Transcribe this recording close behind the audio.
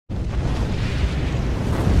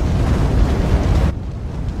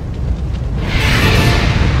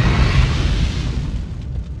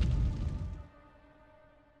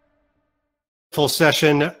Full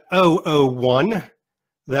session 001.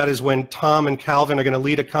 That is when Tom and Calvin are going to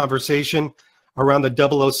lead a conversation around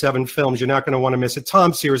the 007 films. You're not going to want to miss it.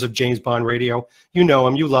 Tom Sears of James Bond Radio. You know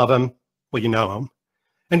him. You love him. Well, you know him.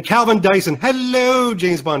 And Calvin Dyson. Hello,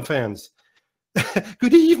 James Bond fans.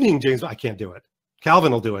 Good evening, James. I can't do it.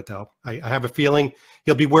 Calvin will do it, though. I have a feeling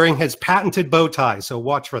he'll be wearing his patented bow tie, so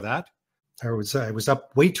watch for that. I was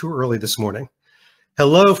up way too early this morning.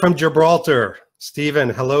 Hello from Gibraltar. Stephen,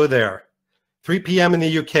 hello there. 3 p.m. in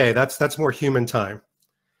the UK. That's more human time.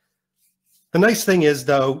 The nice thing is,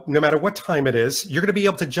 though, no matter what time it is, you're going to be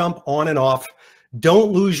able to jump on and off.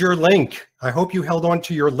 Don't lose your link. I hope you held on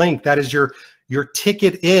to your link. That is your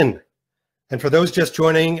ticket in. And for those just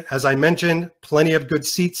joining, as I mentioned, plenty of good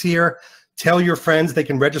seats here. Tell your friends they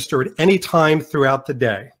can register at any time throughout the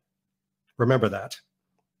day. Remember that.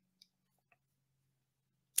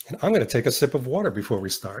 And I'm going to take a sip of water before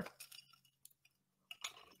we start.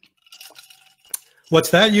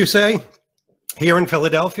 What's that, you say? Here in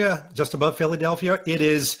Philadelphia, just above Philadelphia, it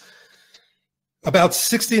is about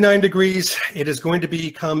 69 degrees. It is going to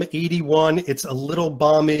become 81. It's a little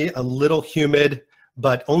balmy, a little humid,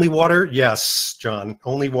 but only water? Yes, John,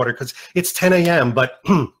 only water, because it's 10 a.m., but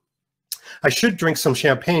I should drink some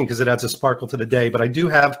champagne because it adds a sparkle to the day, but I do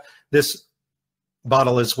have this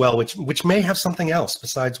bottle as well, which may have something else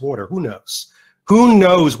besides water. Who knows? Who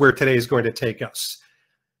knows where today is going to take us?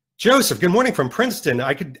 Joseph, good morning from Princeton.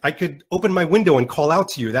 I could open my window and call out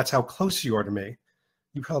to you. That's how close you are to me.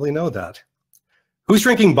 You probably know that. Who's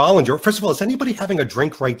drinking Bollinger? First of all, is anybody having a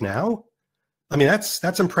drink right now? I mean,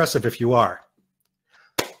 that's impressive if you are.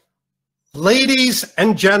 Ladies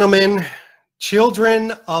and gentlemen,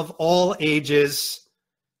 children of all ages,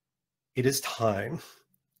 it is time.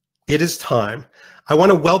 It is time. I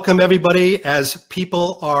want to welcome everybody as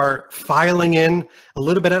people are filing in a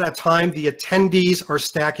little bit at a time. The attendees are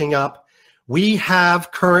stacking up. We have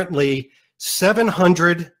currently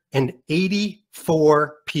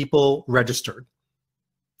 784 people registered.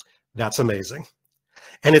 That's amazing.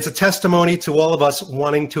 And it's a testimony to all of us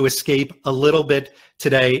wanting to escape a little bit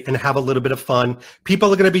today and have a little bit of fun.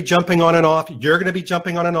 People are going to be jumping on and off. You're going to be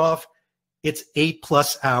jumping on and off. It's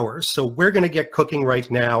 8+ hours. So we're going to get cooking right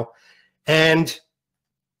now. And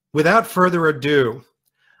without further ado,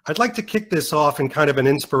 I'd like to kick this off in kind of an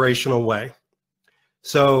inspirational way.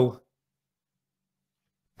 So,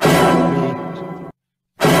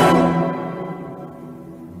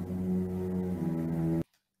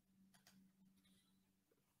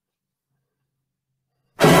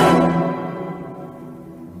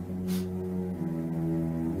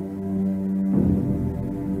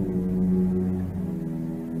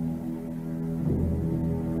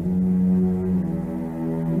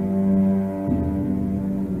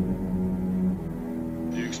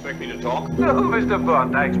 No, Mr.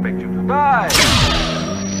 Bond, I expect you to die.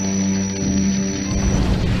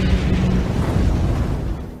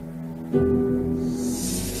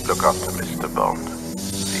 Look up to Mr. Bond.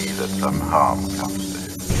 See that some harm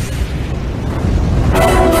comes to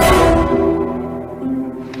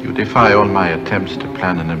him. You defy all my attempts to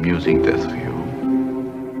plan an amusing death for you.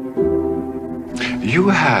 You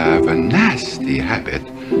have a nasty habit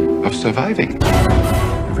of surviving.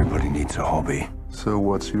 Everybody needs a hobby. So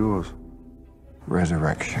what's yours?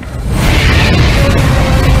 Resurrection.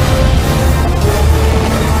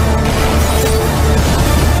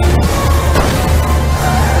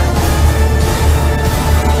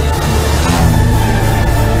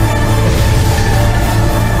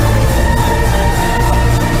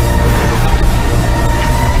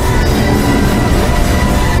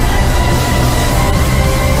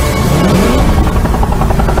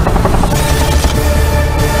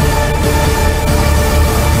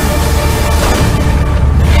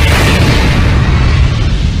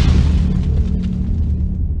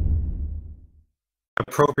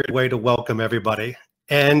 appropriate way to welcome everybody.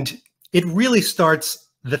 And it really starts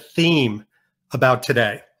the theme about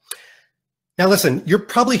today. Now, listen, you're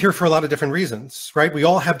probably here for a lot of different reasons, right? We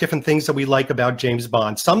all have different things that we like about James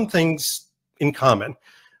Bond, some things in common.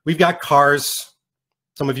 We've got cars.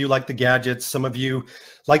 Some of you like the gadgets. Some of you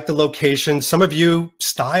like the location. Some of you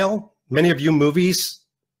style. Many of you movies,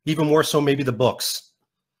 even more so maybe the books.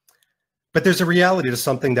 But there's a reality to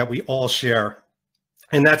something that we all share.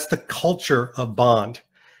 And that's the culture of Bond.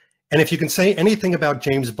 And if you can say anything about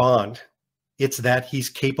James Bond, it's that he's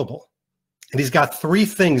capable. And he's got 3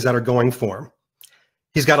 things that are going for him.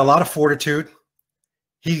 He's got a lot of fortitude.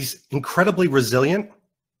 He's incredibly resilient.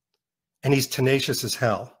 And he's tenacious as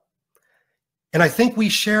hell. And I think we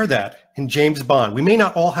share that in James Bond. We may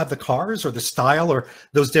not all have the cars or the style or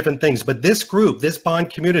those different things, but this group, this Bond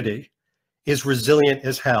community, is resilient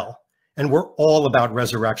as hell. and we're all about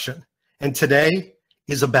resurrection. And today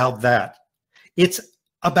is about that. It's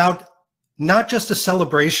about not just a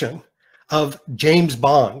celebration of James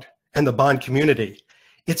Bond and the Bond community.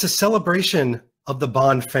 It's a celebration of the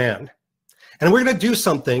Bond fan. And we're going to do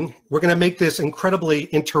something. We're going to make this incredibly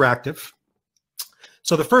interactive.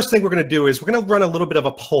 So the first thing we're going to do is we're going to run a little bit of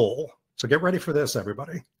a poll. So get ready for this,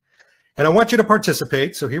 everybody. And I want you to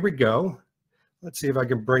participate. So here we go. Let's see if I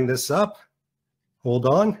can bring this up. Hold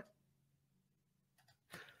on.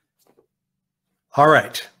 All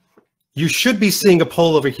right. You should be seeing a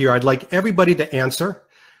poll over here. I'd like everybody to answer.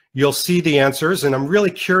 You'll see the answers, and I'm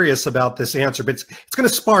really curious about this answer, but it's going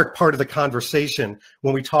to spark part of the conversation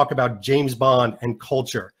when we talk about James Bond and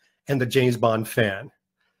culture and the James Bond fan.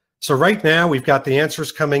 So right now, we've got the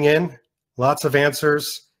answers coming in. Lots of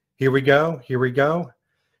answers. Here we go. Here we go.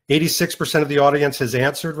 86% of the audience has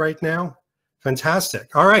answered right now.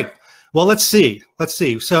 Fantastic. All right. Well, let's see. Let's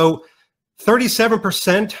see. So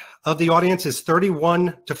 37% of the audience is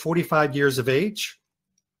 31 to 45 years of age.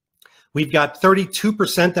 We've got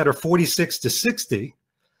 32% that are 46 to 60.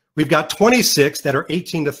 We've got 26 that are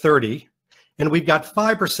 18 to 30. And we've got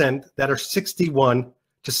 5% that are 61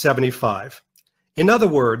 to 75. In other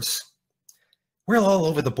words, we're all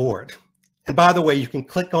over the board. And by the way, you can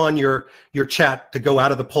click on your chat to go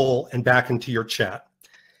out of the poll and back into your chat.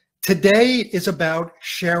 Today is about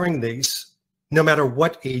sharing these no matter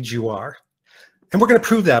what age you are. And we're going to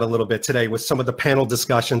prove that a little bit today with some of the panel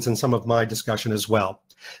discussions and some of my discussion as well.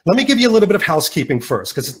 Let me give you a little bit of housekeeping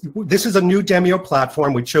first, because this is a new Demio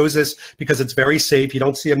platform. We chose this because it's very safe. You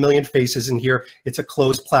don't see a million faces in here. It's a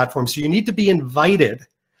closed platform. So you need to be invited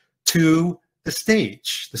to the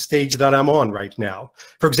stage that I'm on right now.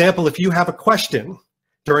 For example, if you have a question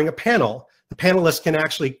during a panel, the panelists can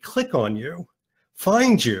actually click on you,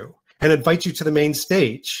 find you, and invite you to the main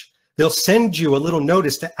stage. They'll send you a little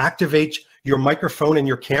notice to activate your microphone and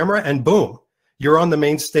your camera, and boom, you're on the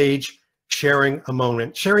main stage sharing a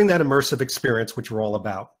moment, sharing that immersive experience, which we're all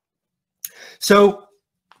about. So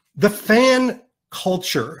the fan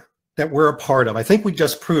culture that we're a part of, I think we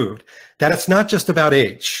just proved that it's not just about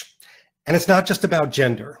age, and it's not just about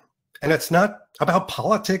gender, and it's not about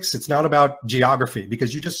politics, it's not about geography,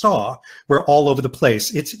 because you just saw we're all over the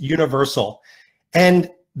place. It's universal. And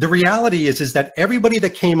the reality is that everybody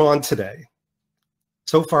that came on today,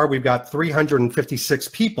 so far we've got 356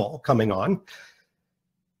 people coming on,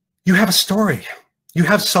 you have a story. You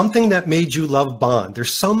have something that made you love Bond.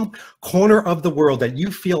 There's some corner of the world that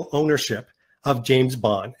you feel ownership of James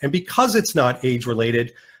Bond. And because it's not age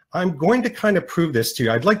related, I'm going to kind of prove this to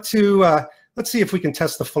you. I'd like to, let's see if we can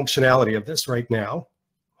test the functionality of this right now.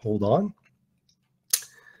 Hold on.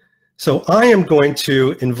 So I am going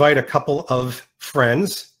to invite a couple of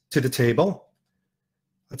friends to the table.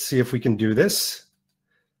 Let's see if we can do this.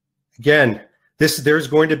 Again, there's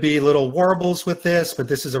going to be little warbles with this, but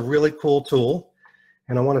this is a really cool tool.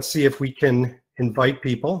 And I want to see if we can invite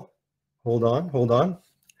people. Hold on, hold on.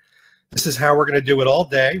 This is how we're going to do it all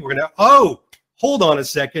day. We're going to, oh, hold on a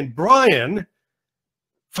second. Brian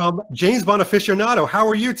from James Bond Aficionado, how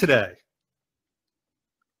are you today?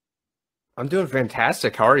 I'm doing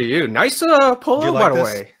fantastic. How are you? Nice polo, by the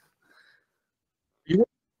way.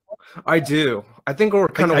 I do. I think we're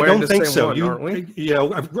kind of wearing the same one, aren't we? You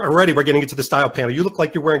know, already we're getting into the style panel. You look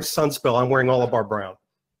like you're wearing Sunspell. I'm wearing all of our brown.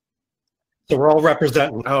 So we're all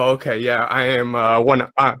representing. Oh, okay. Yeah, I am.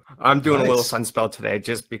 I'm doing a little Sunspell today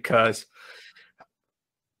just because.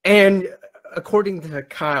 And according to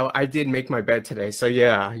Kyle, I did make my bed today. So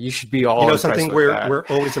yeah, you should be all. You know something? We're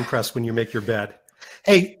always impressed when you make your bed.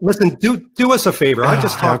 Hey, listen, do us a favor. I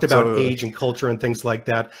just talked about age and culture and things like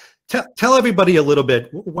that. Tell everybody a little bit.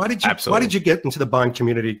 Why did you get into the Bond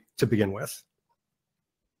community to begin with?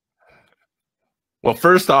 Well,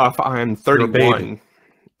 first off, I'm 31,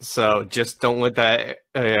 so just don't let that.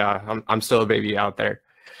 Yeah, I'm still a baby out there.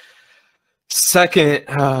 Second,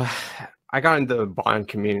 I got into the Bond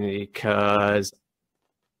community because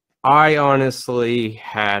I honestly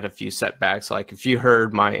had a few setbacks. Like if you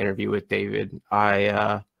heard my interview with David,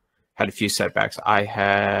 I had a few setbacks. I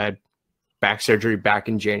had back surgery back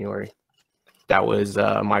in January. That was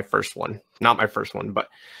my first one. Not my first one, but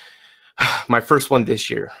my first one this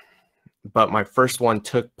year. But my first one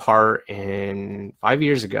took part in 5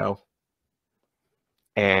 years ago.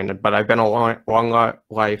 But I've been a long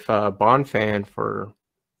life Bond fan for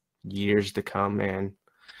years to come. And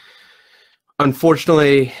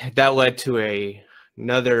unfortunately, that led to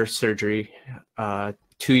another surgery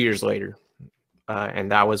 2 years later.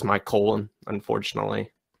 And that was my colon, unfortunately.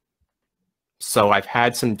 So I've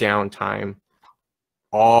had some downtime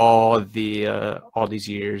all these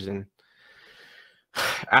years, and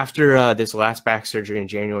After this last back surgery in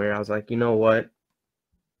January, I was like, you know what?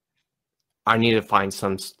 I need to find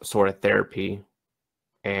some sort of therapy.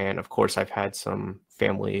 And of course, I've had some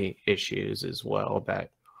family issues as well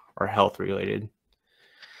that are health related.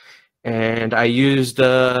 And I used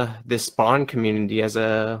this Bond community as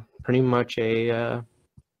pretty much a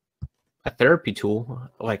therapy tool.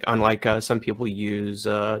 Like, unlike some people use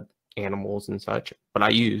animals and such, but I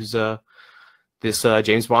use this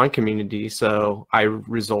James Bond community. So I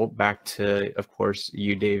result back to, of course,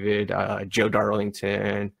 you, David, Joe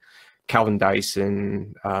Darlington, Calvin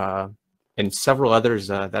Dyson, and several others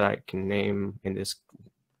that I can name in this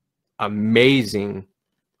amazing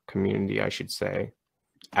community, I should say,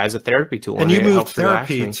 as a therapy tool. And you moved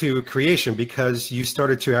therapy to creation because you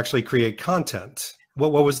started to actually create content.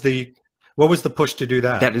 What was the push to do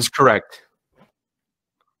that? That is correct.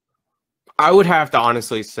 I would have to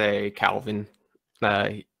honestly say Calvin.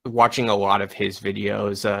 Watching a lot of his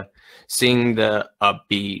videos, seeing the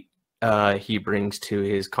upbeat he brings to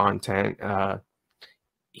his content,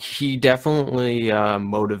 he definitely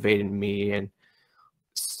motivated me and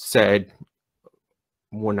said,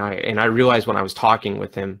 I realized when I was talking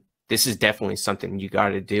with him, this is definitely something you got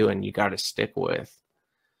to do and you got to stick with.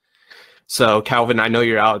 So Calvin, I know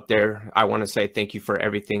you're out there. I want to say thank you for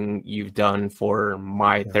everything you've done for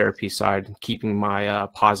my therapy side, keeping my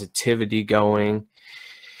positivity going.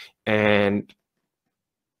 And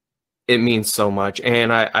it means so much.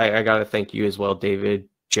 And I got to thank you as well, David,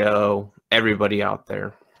 Joe, everybody out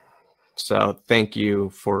there. So thank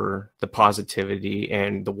you for the positivity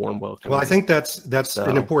and the warm welcome. Well, I think that's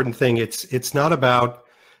an important thing. It's not about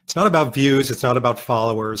views. It's not about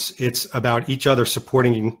followers. It's about each other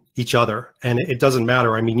supporting each other. And it doesn't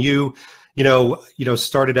matter. I mean, you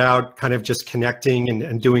started out kind of just connecting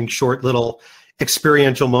and doing short little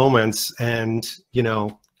experiential moments. And,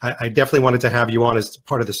 I definitely wanted to have you on as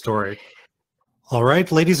part of the story. All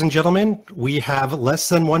right, ladies and gentlemen, we have less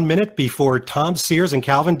than 1 minute before Tom Sears and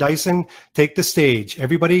Calvin Dyson take the stage.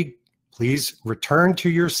 Everybody, please return to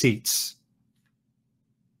your seats.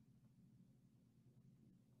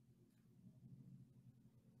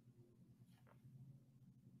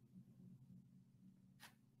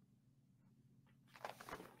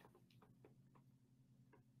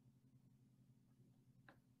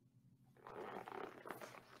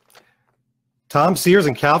 Tom Sears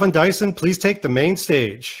and Calvin Dyson, please take the main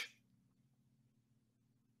stage.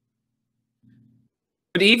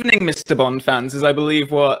 Good evening, Mr. Bond fans, is I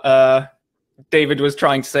believe what David was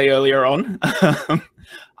trying to say earlier on. I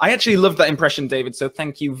actually love that impression, David, so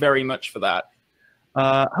thank you very much for that.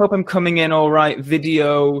 Hope I'm coming in all right,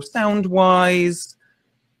 video, sound-wise.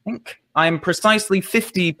 I think I'm precisely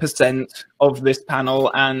 50% of this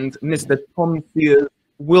panel, and Mr. Tom Sears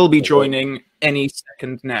will be joining any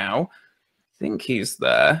second now. I think he's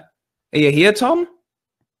there. Are you here, Tom?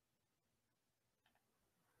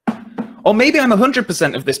 Or maybe I'm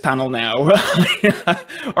 100% of this panel now.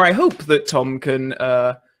 Or I hope that Tom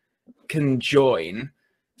can join,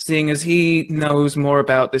 seeing as he knows more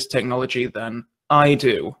about this technology than I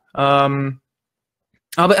do. But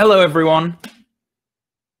hello, everyone.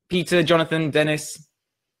 Peter, Jonathan, Dennis.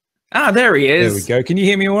 Ah, there he is. There we go. Can you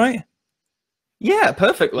hear me all right? Yeah,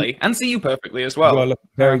 perfectly. And see you perfectly as well. Well,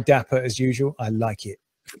 very dapper as usual. I like it.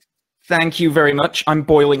 Thank you very much. I'm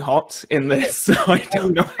boiling hot in this, so I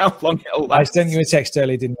don't know how long it'll last. I sent you a text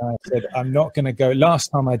earlier, didn't I? I said, I'm not going to go. Last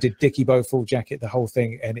time I did Dickie Bow full jacket, the whole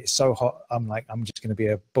thing, and it's so hot, I'm like, I'm just going to be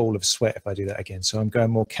a ball of sweat if I do that again. So I'm going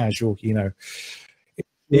more casual,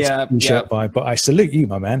 Yeah. But I salute you,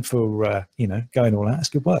 my man, for, going all out. It's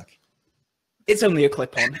good work. It's only a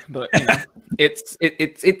clip-on, but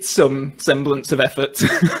it's some semblance of effort.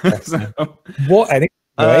 So. What?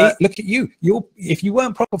 Anyway, look at you. If you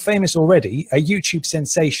weren't proper famous already, a YouTube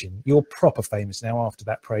sensation, you're proper famous now after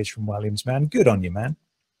that praise from Williams, man. Good on you, man.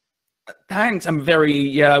 Thanks. I'm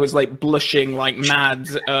I was like blushing like mad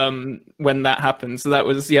when that happened. So that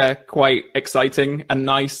was, quite exciting and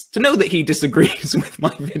nice to know that he disagrees with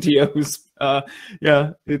my videos.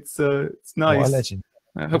 It's nice. What a legend.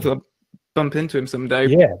 Hopefully I'll bump into him someday.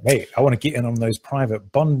 Yeah, mate. I want to get in on those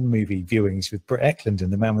private Bond movie viewings with Britt Eklund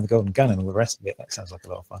and the Man with the Golden Gun and all the rest of it. That sounds like a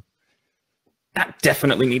lot of fun. That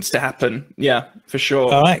definitely needs to happen. Yeah, for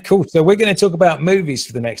sure. All right, cool. So we're going to talk about movies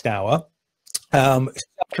for the next hour.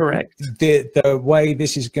 Correct. The way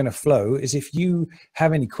this is going to flow is if you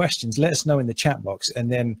have any questions, let us know in the chat box, and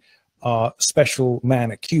then our special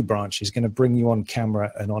man at Q Branch is going to bring you on camera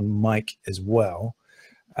and on mic as well.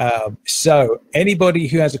 So anybody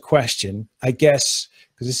who has a question, I guess,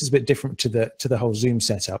 because this is a bit different to the whole Zoom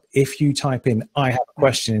setup, if you type in "I have a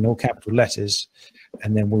question" in all capital letters,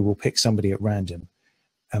 and then we will pick somebody at random.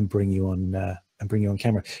 and bring you on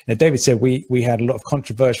camera. Now, David said we had a lot of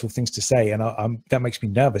controversial things to say, and that makes me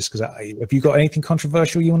nervous because have you got anything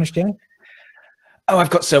controversial you want to share? Oh,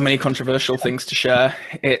 I've got so many controversial things to share.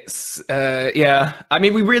 It's yeah. I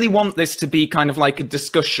mean, we really want this to be kind of like a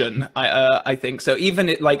discussion. I think so.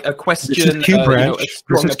 Even like a question. This is Q Branch.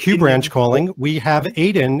 This is Q opinion. Branch calling. We have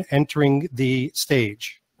Aiden entering the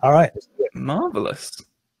stage. All right. Marvelous.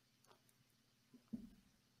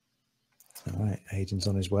 All right, Aiden's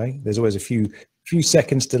on his way. There's always a few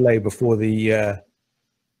seconds delay before the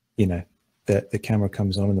the camera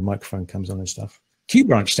comes on and the microphone comes on and stuff. Q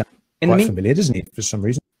Branch sounds quite familiar, doesn't he? For some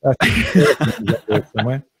reason.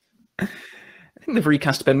 Somewhere. I think they've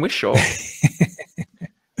recast Ben Whishaw.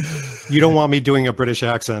 You don't want me doing a British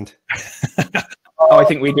accent. Oh, I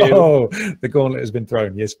think we do. Oh, the gauntlet has been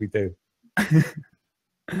thrown. Yes, we do. All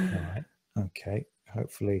right. Okay.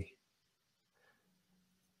 Hopefully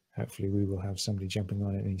we will have somebody jumping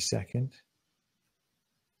on any second.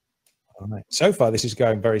 All right. So far, this is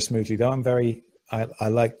going very smoothly, though. I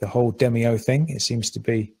like the whole Demio thing. It seems to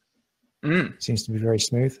be very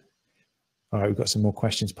smooth. All right, we've got some more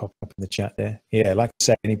questions popping up in the chat there. Yeah, like I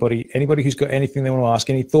say, anybody who's got anything they want to ask,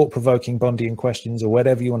 any thought-provoking Bondian questions or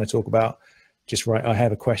whatever you want to talk about, just write, I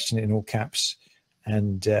have a question in all caps,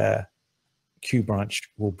 and Q Branch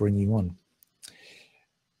will bring you on.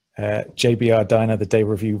 JBR Diner, the day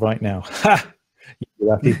review right now. Ha! You're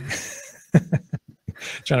lucky.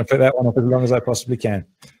 Trying to put that one up as long as I possibly can.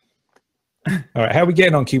 All right, how are we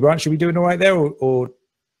getting on, Q Branch? Are we doing all right there, or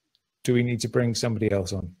do we need to bring somebody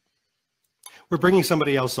else on? We're bringing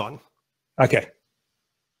somebody else on. Okay.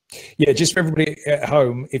 Yeah, just for everybody at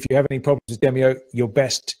home, if you have any problems with Demio, you're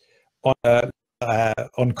best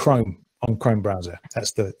on Chrome browser.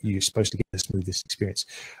 That's you're supposed to get the smoothest experience.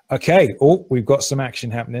 Okay. Oh, we've got some action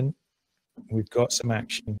happening. We've got some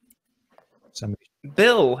action.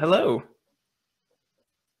 Bill, hello.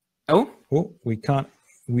 Oh, we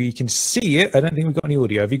can see it. I don't think we've got any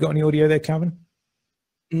audio. Have you got any audio there, Calvin?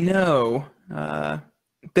 No.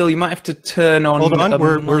 Bill, you might have to turn on. Hold on.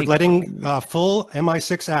 We're letting full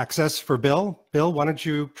MI6 access for Bill. Bill, why don't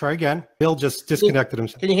you try again? Bill just disconnected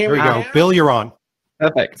himself. Can you hear me? There you go. Bill, you're on.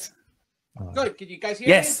 Perfect. Good. Can you guys hear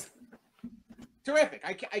Yes. me? Terrific.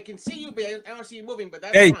 I can see you, but I don't see you moving. But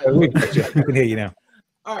that's There you fine. go. We can hear you now.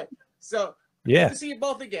 All right. So Yeah. good to see you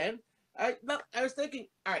both again. I was thinking.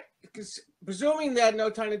 All right, because presuming that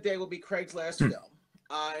No Time to Day will be Craig's last film.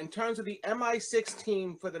 In terms of the MI6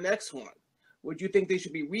 team for the next one, would you think they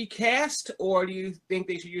should be recast, or do you think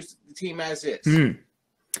they should use the team as is?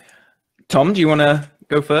 Tom, do you want to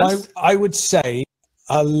go first? I would say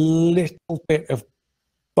a little bit of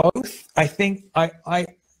both. I think I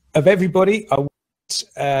of everybody, I want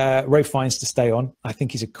Ray Fiennes to stay on. I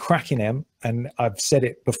think he's a cracking M, and I've said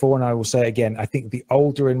it before and I will say it again. I think the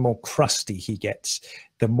older and more crusty he gets,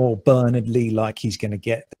 the more Bernard Lee-like he's going to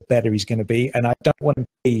get, the better he's going to be. And I don't want him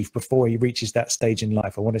to leave before he reaches that stage in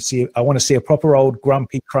life. I want to see a proper old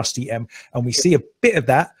grumpy, crusty M, and we see a bit of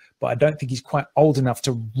that, but I don't think he's quite old enough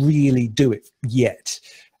to really do it yet.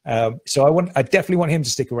 So I definitely want him to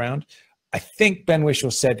stick around. I think Ben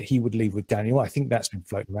Whishaw said he would leave with Daniel. I think that's been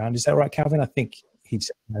floating around. Is that right, Calvin? I think he'd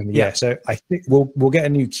said yeah. So I think we'll get a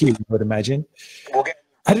new Q, I would imagine.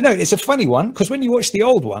 I don't know. It's a funny one because when you watch the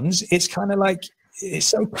old ones, it's kind of like it's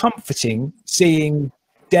so comforting seeing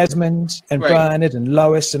Desmond and Bernard and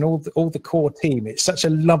Lois and all the core team. It's such a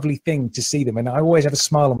lovely thing to see them, and I always have a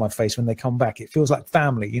smile on my face when they come back. It feels like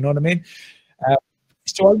family. You know what I mean?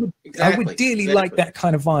 So I would dearly like that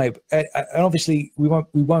kind of vibe. And obviously, we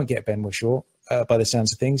won't get Ben Whishaw by the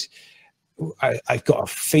sounds of things. I've got a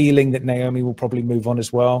feeling that Naomi will probably move on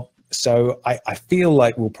as well. So I feel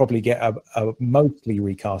like we'll probably get a mostly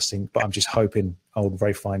recasting, but I'm just hoping old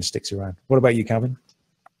Ray Fiennes sticks around. What about you, Calvin?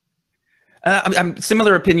 I'm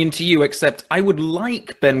similar opinion to you, except I would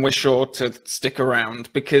like Ben Whishaw to stick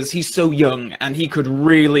around because he's so young and he could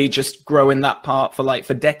really just grow in that part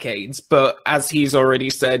for decades. But as he's already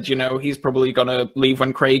said, you know, he's probably gonna leave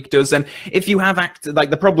when Craig does. And if you have acted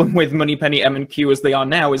the problem with Moneypenny, M and Q as they are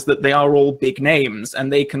now is that they are all big names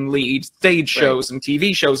and they can lead stage shows and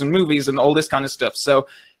TV shows and movies and all this kind of stuff. So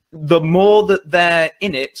the more that they're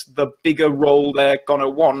in it, the bigger role they're gonna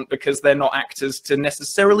want because they're not actors to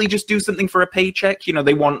necessarily just do something for a paycheck. You know,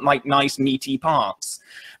 they want nice meaty parts,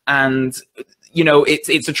 and you know it's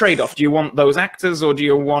a trade-off. Do you want those actors, or do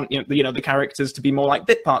you want the characters to be more like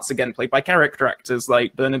bit parts again, played by character actors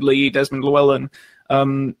like Bernard Lee, Desmond Llewellyn,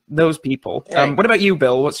 those people? Right. What about you,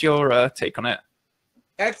 Bill? What's your take on it?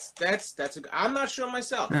 I'm not sure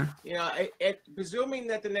myself. Yeah. You know, presuming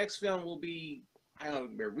that the next film will be, I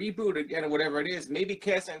don't know, a reboot again or whatever it is, maybe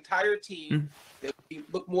cast an entire team that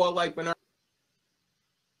look more like Bernard.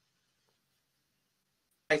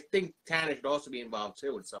 I think Tanner should also be involved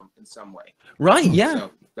too in some way. Right, yeah.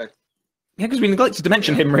 So, but, yeah, because we neglected to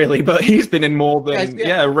mention him really, but he's been in more than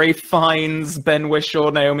Ray Fiennes, Ben Whishaw,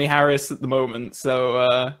 Naomi Harris at the moment.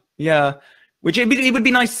 So yeah, which it would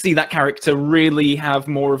be nice to see that character really have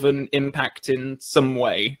more of an impact in some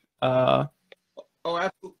way. Oh,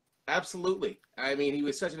 absolutely. I mean, he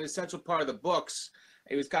was such an essential part of the books.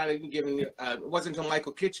 He was kind of given. It wasn't until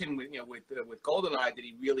Michael Kitchen, with Goldeneye, that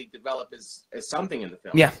he really developed as something in the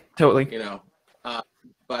film. Yeah, totally.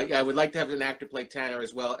 But yeah, I would like to have an actor play Tanner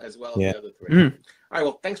as well as the other three. Mm. All right.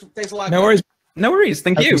 Well, thanks a lot. No worries. No worries.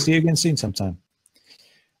 Thank you. See you again soon sometime.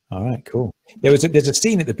 All right, cool. There's a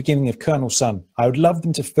scene at the beginning of Colonel Sun. I would love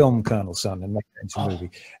them to film Colonel Sun and make it into a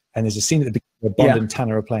movie. And there's a scene at the beginning where Bond and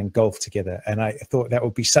Tanner are playing golf together, and I thought that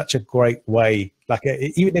would be such a great way. Like,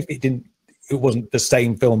 even if it wasn't the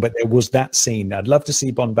same film, but there was that scene. I'd love to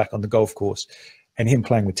see Bond back on the golf course, and him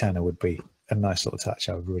playing with Tanner would be a nice little touch.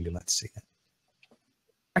 I would really like to see that.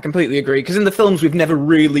 I completely agree, because in the films we've never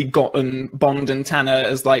really gotten Bond and Tanner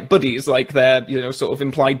as like buddies, like they're sort of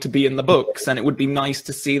implied to be in the books, and it would be nice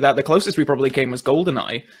to see that. The closest we probably came was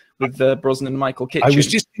GoldenEye with Brosnan and Michael Kitchen. I was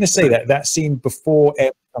just going to say that scene before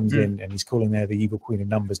Ed comes in and he's calling there the evil queen of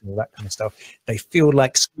numbers and all that kind of stuff. They feel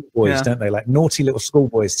like schoolboys, don't they? Like naughty little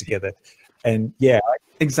schoolboys together. And yeah,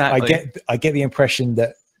 exactly. I get the impression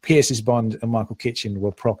that Pierce's Bond and Michael Kitchen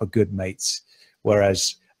were proper good mates,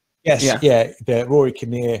 whereas the Rory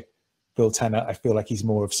Kinnear, Bill Tanner, I feel like he's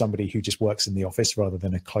more of somebody who just works in the office rather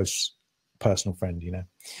than a close personal friend,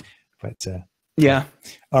 But yeah.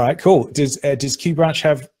 All right, cool. Does Q Branch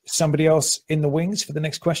have somebody else in the wings for the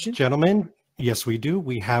next question? Gentlemen, yes, we do.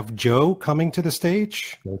 We have Joe coming to the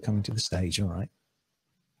stage. Joe coming to the stage. All right.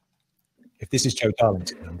 If this is Joe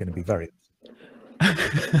Darlington, I'm going to be very.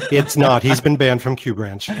 It's not. He's been banned from Q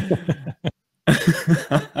Branch.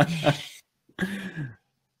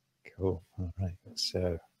 Cool. All right.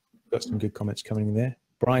 So, got some good comments coming in there.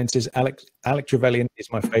 Brian says Alec Trevelyan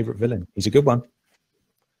is my favorite villain. He's a good one.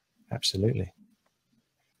 Absolutely.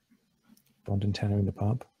 Bond and Tanner in the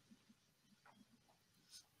pub.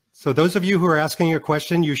 So those of you who are asking a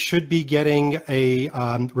question, you should be getting a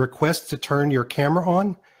request to turn your camera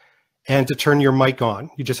on and to turn your mic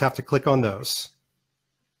on. You just have to click on those.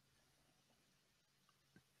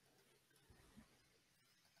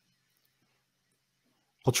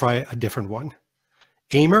 We'll try a different one.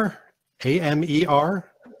 Amer, A-M-E-R.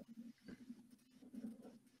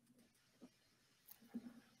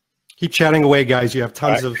 Keep chatting away, guys. You have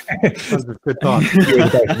tons of good thoughts.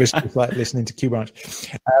 It's like listening to Q Branch.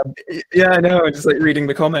 Yeah, I know. Just like reading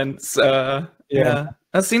the comments. Yeah.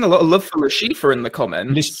 I've seen a lot of love for Lashifa in the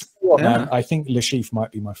comments. Man, I think Lashif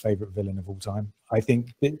might be my favorite villain of all time. I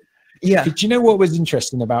think that, do you know what was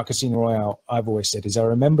interesting about Casino Royale? I've always said is I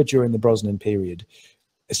remember during the Brosnan period,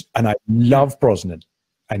 and I love Brosnan,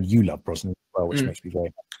 and you love Brosnan as well, which makes me very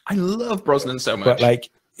happy. I love Brosnan so much. But like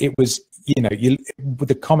it was,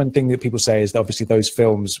 the common thing that people say is that obviously those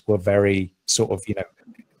films were very sort of,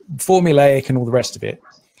 formulaic and all the rest of it.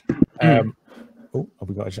 Oh,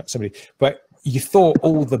 we got somebody. But you thought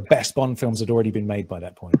all the best Bond films had already been made by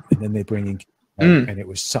that point, and then they bring in, and it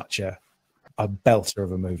was such a belter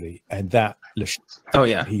of a movie. And that,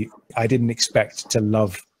 I didn't expect to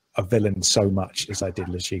love a villain so much as I did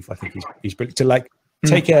Lashif. I think he's brilliant. To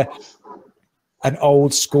take an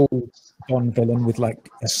old school Bond villain with like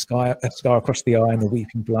a scar across the eye and the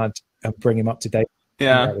weeping blood and bring him up to date.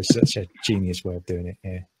 Yeah, that was such a genius way of doing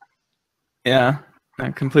it. Yeah,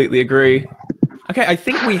 I completely agree. Okay, I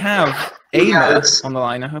think we have Amer on the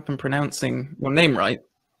line. I hope I'm pronouncing your name right.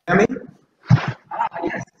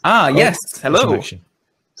 Yes. Hello.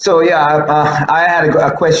 So I had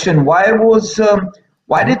a question.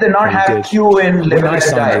 Why did they not have Q in Live and Let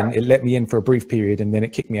Die? It let me in for a brief period, and then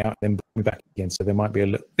it kicked me out, and then brought me back again. So there might be a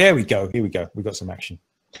little. There we go. Here we go. We got some action.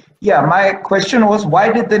 Yeah, my question was,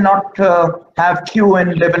 why did they not have Q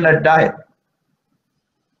in Live and Let Die?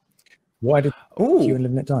 Why did Q in Live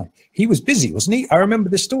and Let Die? He was busy, wasn't he? I remember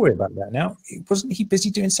the story about that now. Wasn't he busy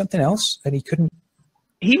doing something else, and he couldn't?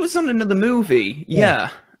 He was on another movie,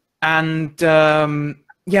 and.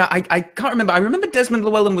 I can't remember. I remember Desmond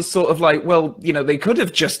Llewellyn was sort of like, well, they could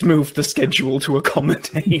have just moved the schedule to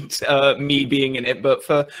accommodate me being in it, but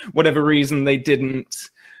for whatever reason they didn't.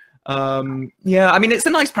 I mean, it's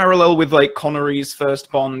a nice parallel with like Connery's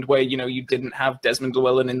first Bond, where you didn't have Desmond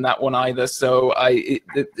Llewellyn in that one either. So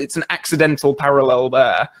it's an accidental parallel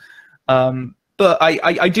there. But but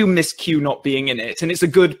I do miss Q not being in it, and it's a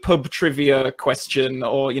good pub trivia question,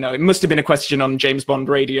 or it must have been a question on James Bond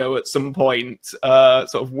radio at some point.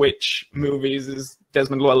 Sort of which movies is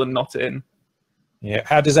Desmond Llewellyn not in? Yeah,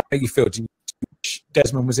 how does that make you feel? Do you wish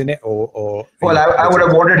Desmond was in it, or? Well, I would have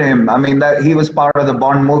voted him. I mean, that he was part of the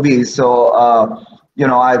Bond movies, so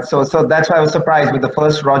so that's why I was surprised with the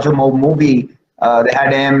first Roger Moore movie. They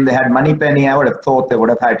had him, they had Moneypenny. I would have thought they would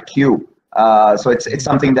have had Q. So it's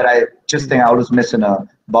something that I just think I always miss in a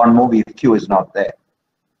Bond movie if Q is not there.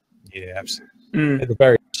 Yeah, absolutely. At the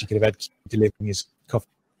very least, you could have had Q delivering his coffee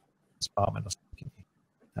in his apartment or something.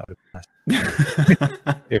 That would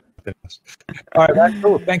have been nice. All right, that's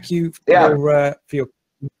cool. Thank you for your.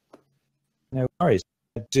 No worries.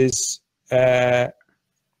 Does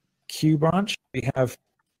Q branch? Are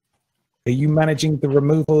you managing the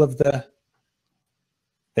removal of the?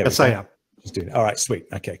 Yes, I am. Just doing it. All right, sweet.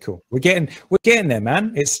 Okay, cool. We're getting there,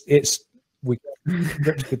 man. We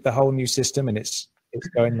gripped with the whole new system, and it's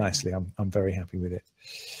going nicely. I'm very happy with it.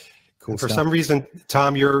 Cool. For some reason,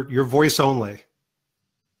 Tom, your voice only.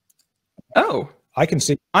 Oh, I can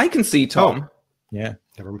see Tom. Oh. Yeah.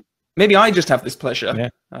 Maybe I just have this pleasure. Yeah.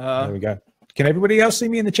 There we go. Can everybody else see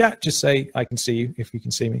me in the chat? Just say I can see you if you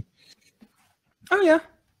can see me. Oh yeah.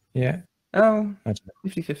 Yeah. Oh,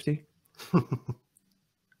 50-50.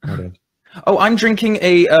 Oh, I'm drinking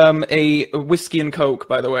a whiskey and Coke,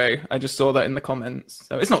 by the way. I just saw that in the comments.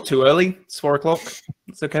 So it's not too early. It's 4 o'clock.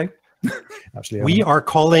 It's okay. Absolutely. We are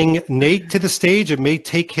calling Nate to the stage. It may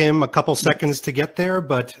take him a couple seconds to get there,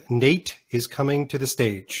 but Nate is coming to the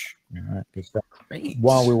stage. All right, good stuff. Great.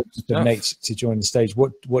 While we're waiting for Nate to join the stage,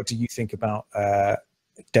 what do you think about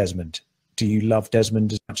Desmond? Do you love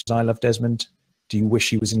Desmond as much as I love Desmond? Do you wish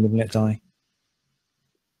he was in Live and Let Die?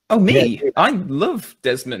 Oh, me? Yeah. I love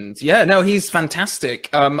Desmond. Yeah, no, he's fantastic.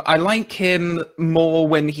 I like him more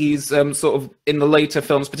when he's sort of in the later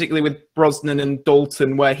films, particularly with Brosnan and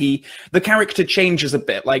Dalton, where the character changes a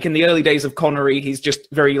bit. Like in the early days of Connery, he's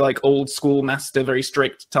just very like old school master, very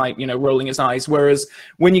strict type, rolling his eyes. Whereas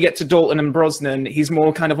when you get to Dalton and Brosnan, he's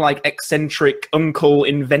more kind of like eccentric uncle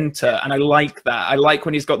inventor. And I like that. I like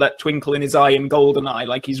when he's got that twinkle in his eye in GoldenEye,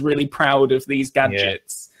 like he's really proud of these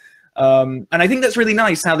gadgets. Yeah. And I think that's really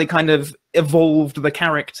nice how they kind of evolved the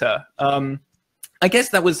character. I guess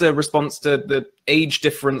that was a response to the age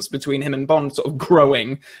difference between him and Bond sort of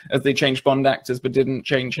growing as they changed Bond actors but didn't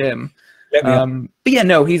change him. But yeah,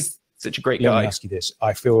 no, he's such a great guy. Let me ask you this.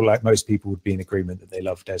 I feel like most people would be in agreement that they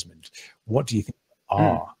love Desmond. What do you think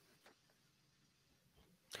are?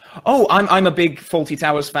 Oh, I'm a big Fawlty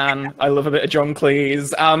Towers fan. I love a bit of John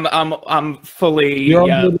Cleese. I'm fully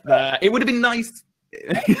there. It would have been nice.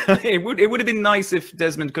 it would have been nice if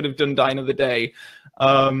Desmond could have done Die Another Day,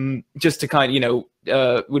 just to kind of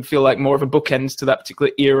would feel like more of a bookend to that particular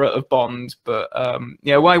era of Bond. But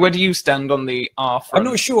yeah, where do you stand on the R front? I'm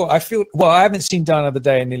not sure. I haven't seen Die Another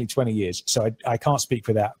Day in nearly 20 years, so I can't speak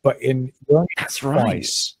for that. But in That's right.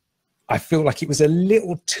 Price, I feel like it was a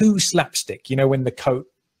little too slapstick. When the coat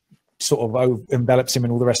sort of envelops him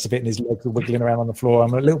and all the rest of it, and his legs are wiggling around on the floor.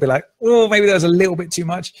 I'm a little bit like, oh, maybe that was a little bit too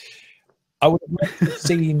much. I would have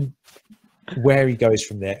seen where he goes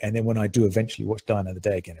from there, and then when I do eventually watch Die Another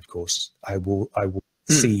Day again, of course, I will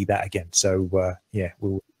see that again. So yeah.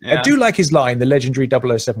 I do like his line, the legendary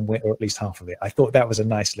 007 wit, or at least half of it. I thought that was a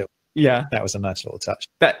nice little touch.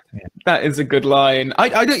 That is a good line.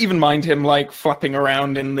 I don't even mind him like flapping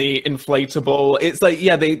around in the inflatable. It's like,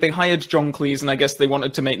 yeah, they hired John Cleese, and I guess they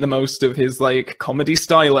wanted to make the most of his like comedy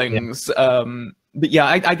stylings. Yeah. But yeah,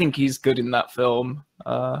 I think he's good in that film.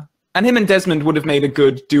 And him and Desmond would have made a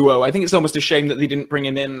good duo. I think it's almost a shame that they didn't bring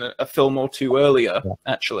him in a film or two earlier,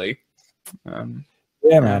 actually.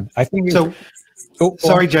 Yeah, man. I think so.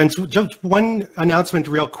 Sorry, gents. Just one announcement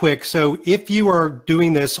real quick. So if you are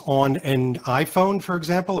doing this on an iPhone, for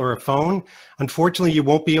example, or a phone, unfortunately, you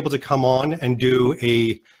won't be able to come on and do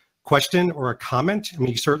a question or a comment. I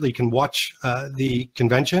mean, you certainly can watch the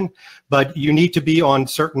convention, but you need to be on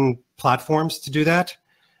certain platforms to do that.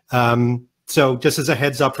 So just as a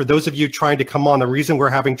heads up, for those of you trying to come on, the reason we're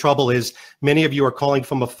having trouble is many of you are calling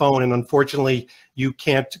from a phone, and unfortunately, you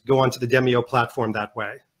can't go onto the Demio platform that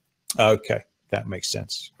way. Okay, that makes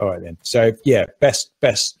sense. All right then. So yeah, best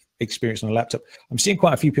experience on a laptop. I'm seeing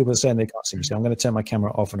quite a few people saying they can't see me, so I'm going to turn my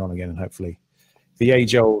camera off and on again, and hopefully, the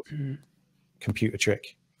age-old computer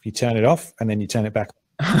trick. If you turn it off and then you turn it back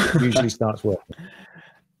on, it usually starts working.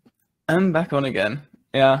 And back on again.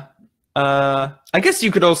 Yeah. I guess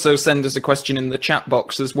you could also send us a question in the chat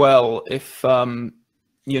box as well, if while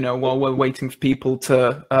we're waiting for people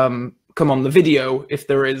to come on the video, if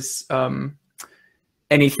there is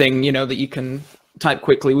anything that you can type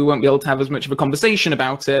quickly, we won't be able to have as much of a conversation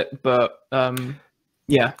about it. But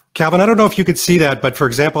yeah. Calvin, I don't know if you could see that, but for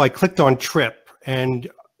example, I clicked on Trip, and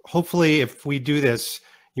hopefully if we do this,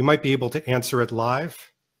 you might be able to answer it live.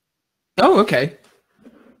 Oh, okay.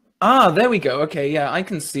 Ah, there we go. Okay, yeah, I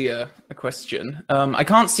can see a question. I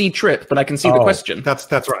can't see Trip, but I can see the question.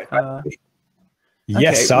 That's right.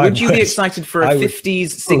 Yes, okay. Would you be excited for a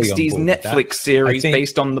 50s, 60s Netflix series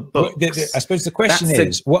based on the books? I suppose the question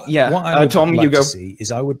is, what I would Tom, like you go. to see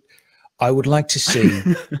is I would like to see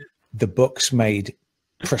the books made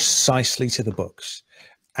precisely to the books.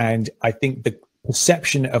 And I think the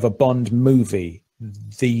perception of a Bond movie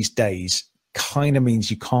these days kind of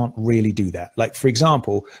means you can't really do that. Like, for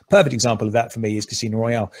example, perfect example of that for me is Casino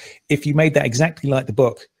Royale. If you made that exactly like the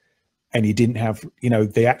book, and you didn't have, you know,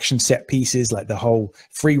 the action set pieces, like the whole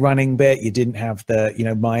free running bit, you didn't have the, you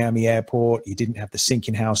know, Miami airport, you didn't have the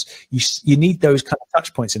sinking house. You need those kind of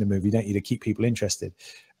touch points in a movie, don't you, to keep people interested.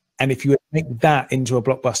 And if you would make that into a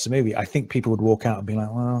blockbuster movie, I think people would walk out and be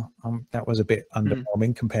like, well, that was a bit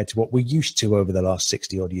underwhelming compared to what we're used to over the last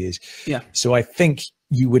 60 odd years. Yeah. So I think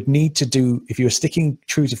you would need to do, if you were sticking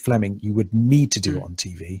true to Fleming, you would need to do it on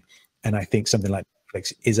TV. And I think something like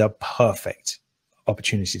Netflix is a perfect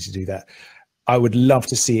opportunity to do that. I would love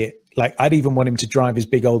to see it. Like, I'd even want him to drive his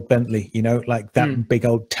big old Bentley, you know, like that big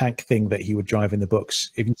old tank thing that he would drive in the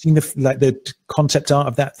books. If you've seen the concept art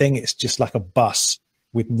of that thing, it's just like a bus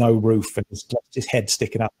with no roof and his head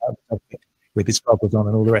sticking up with his goggles on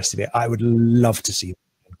and all the rest of it. I would love to see it.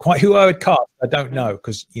 Quite who I would cast, I don't know,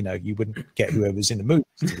 because, you know, you wouldn't get whoever's in the movie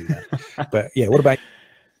to do that. But yeah, what about?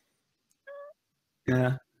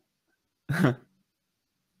 Yeah.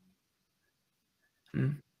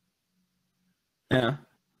 Yeah.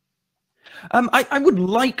 I would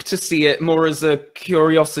like to see it more as a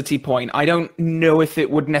curiosity point. I don't know if it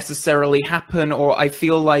would necessarily happen, or I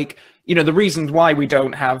feel like, you know, the reasons why we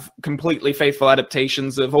don't have completely faithful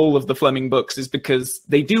adaptations of all of the Fleming books is because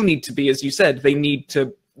they do need to be, as you said, they need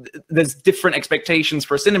to, there's different expectations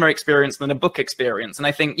for a cinema experience than a book experience. And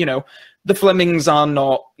I think, you know, the Flemings are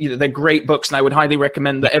not, you know, they're great books, and I would highly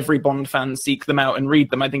recommend that every Bond fan seek them out and read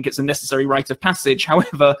them. I think it's a necessary rite of passage.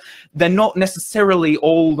 However, they're not necessarily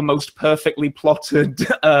all the most perfectly plotted,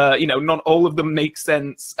 you know, not all of them make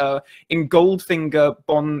sense. In Goldfinger,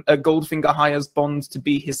 Goldfinger hires Bond to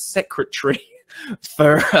be his secretary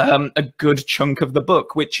for a good chunk of the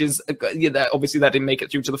book, which is obviously that didn't make it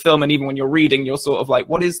through to the film, and even when you're reading, you're sort of like,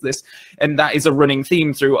 what is this? And that is a running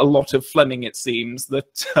theme through a lot of Fleming, it seems,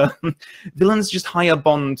 that villains just hire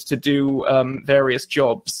Bond to do various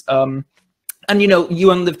jobs. And, you know,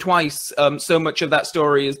 You Only Live Twice, so much of that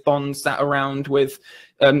story is Bond sat around with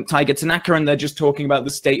Tiger Tanaka, and they're just talking about the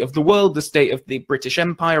state of the world, the state of the British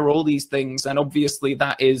Empire, all these things. And obviously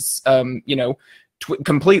that is, you know,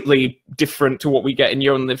 completely different to what we get in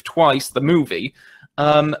You Only Live Twice, the movie.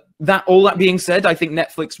 All that being said, I think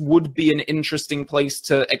Netflix would be an interesting place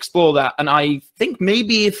to explore that. And I think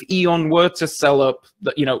maybe if Eon were to sell up,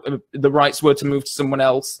 you know, the rights were to move to someone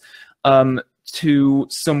else, to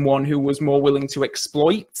someone who was more willing to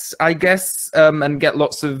exploit, I guess, and get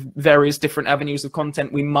lots of various different avenues of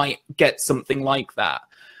content, we might get something like that.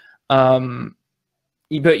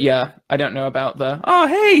 But yeah, I don't know about the, oh,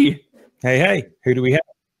 hey! Hey, who do we have?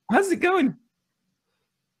 How's it going?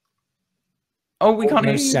 Oh, we can't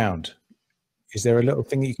hear you. Sound. Is there a little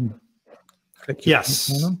thing you can click?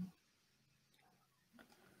 Yes. On?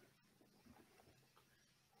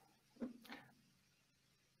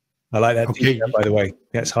 I like that. Okay. By the way,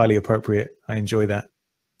 that's highly appropriate. I enjoy that.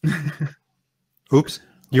 Oops.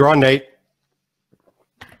 You're on, Nate.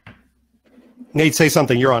 Nate, say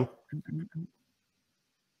something. You're on.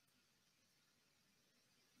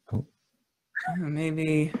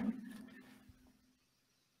 Maybe.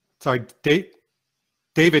 Sorry,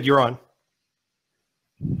 David, you're on.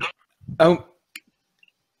 Oh.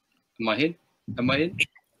 Am I in? Am I in?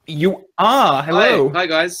 You are. Hello. Hi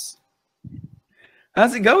guys.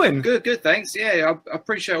 How's it going? Good, thanks. Yeah, I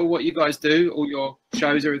appreciate all what you guys do, all your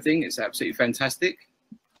shows, everything. It's absolutely fantastic.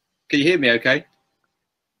 Can you hear me okay?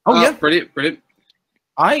 Oh, yeah. Brilliant.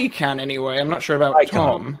 I can anyway. I'm not sure about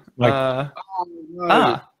Tom. No.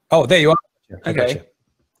 Oh, there you are. Okay.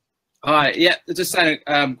 Hi. Yeah, just saying,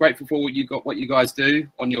 grateful for what you guys do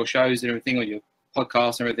on your shows and everything, on your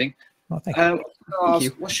podcast and everything. Oh, thank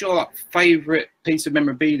you. What's your favourite piece of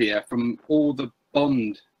memorabilia from all the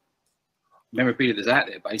Bond memorabilia that's out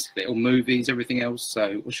there, basically, or movies, everything else?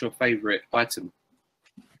 So, what's your favourite item?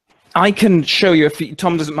 I can show you if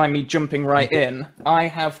Tom doesn't mind me jumping right in. I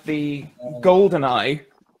have the GoldenEye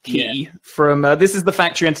key from this is the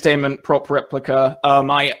Factory Entertainment prop replica.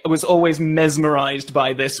 I was always mesmerized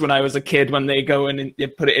by this when I was a kid, when they go in and they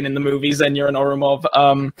put it in the movies, Xenia and Oromov.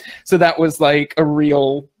 So that was like a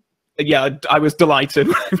real, I was delighted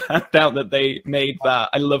when I found out that they made that.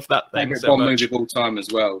 I love that thing so much. Movie of all time as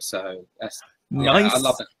well, so that's nice. I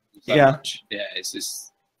love it so much. Yeah, it's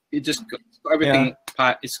just got everything.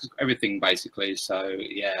 It's everything basically. So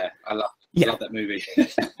yeah, I love that movie.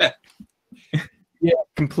 Yeah,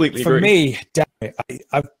 completely. For me,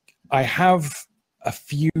 I have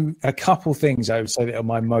a couple things I would say that are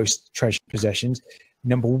my most treasured possessions.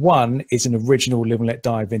 Number one is an original Live and Let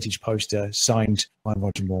Die vintage poster signed by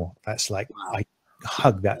Roger Moore. That's like, I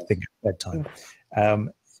hug that thing at bedtime.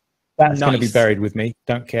 That's going to be buried with me.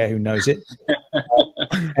 Don't care who knows it.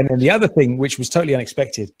 And then the other thing, which was totally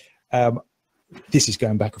unexpected, this is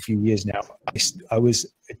going back a few years now. I was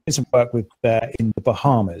doing some work with in the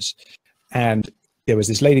Bahamas, and there was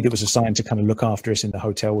this lady that was assigned to kind of look after us in the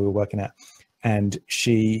hotel we were working at, and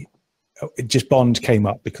Bond came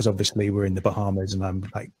up because obviously we're in the Bahamas, and I'm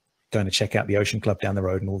like going to check out the Ocean Club down the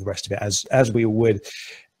road and all the rest of it, as we all would.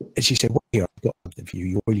 And she said, "Well, here, I've got something for you.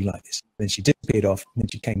 You'll really like this." And then she disappeared off, and then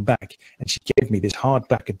she came back, and she gave me this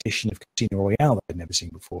hardback edition of Casino Royale that I'd never seen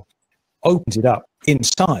before. Opens it up.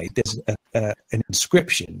 Inside, there's an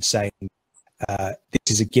inscription saying, "This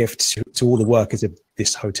is a gift to all the workers of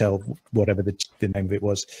this hotel," whatever the name of it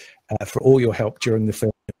was, "for all your help during the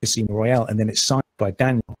film of Casino Royale." And then it's signed by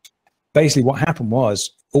Daniel. Basically, what happened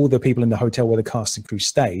was all the people in the hotel where the cast and crew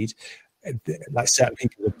stayed, like certain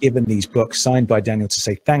people, were given these books signed by Daniel to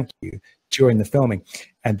say thank you during the filming.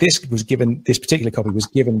 And this particular copy was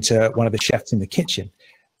given to one of the chefs in the kitchen,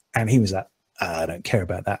 and he was like, "I don't care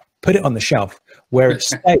about that." Put it on the shelf, where it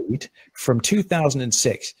stayed from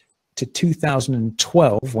 2006 to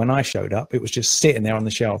 2012 when I showed up. It was just sitting there on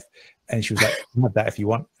the shelf, and she was like, "You have that if you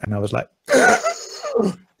want." And I was like,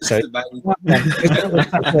 so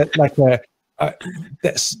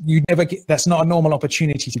that's not a normal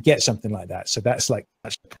opportunity to get something like that. So that's like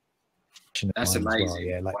that's amazing. Well.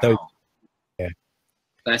 Yeah, like wow. Those. Yeah,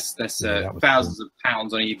 that's thousands of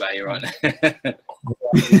pounds on eBay right now.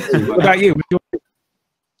 What about you?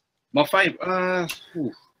 My favorite,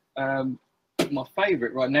 my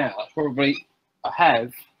favorite right now, probably I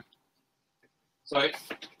have. So I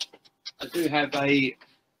do have a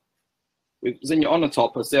with Xenia on the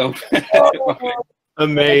top herself.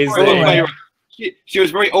 Amazing. She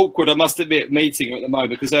was very awkward, I must admit, meeting her at the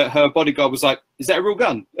moment because her bodyguard was like, "Is that a real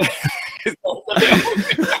gun?"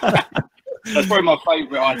 That's probably my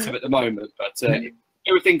favourite item at the moment. But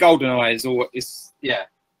everything GoldenEye is all yeah.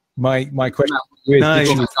 My question is,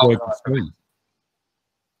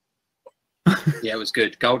 yeah, it was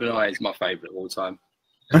good. GoldenEye is my favourite of all time.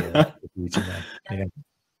 Yeah.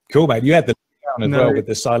 Cool, mate. You had the sound as well with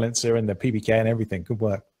the silencer and the PBK and everything. Good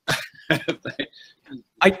work.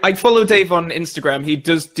 I follow Dave on Instagram. He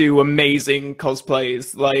does do amazing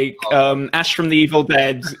cosplays, like Ash from the Evil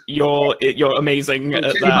Dead. You're amazing at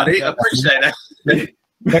that. Buddy, I appreciate that.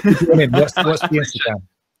 What's the Instagram?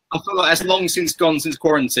 I feel like that's long since gone since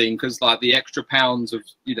quarantine because like the extra pounds of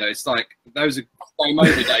it's like those are game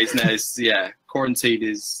over days now. Quarantine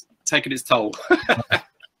is taking its toll.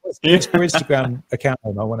 What's your Instagram account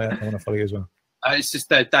name? I want to follow you as well. It's just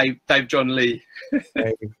Dave John Lee.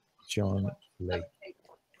 Dave John Lee.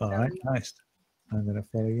 All right, nice. I'm going to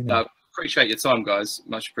follow you now. Appreciate your time, guys.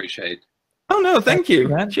 Much appreciated. Oh no, thank you.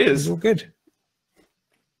 Man. Cheers. It's all good.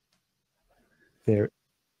 There.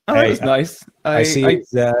 Oh, that was nice. I see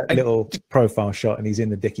his little profile shot, and he's in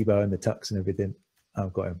the dicky bow and the tux and everything.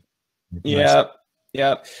 I've got him. Yeah,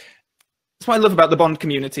 yeah. That's what I love about the Bond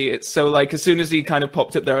community. It's so like as soon as he kind of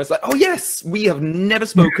popped up there, I was like, oh yes, we have never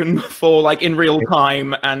spoken before, like in real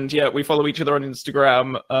time, and yeah, we follow each other on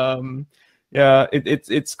Instagram. Yeah,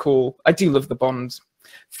 it's cool. I do love the Bond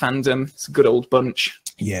fandom. It's a good old bunch.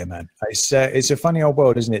 Yeah, man. It's a funny old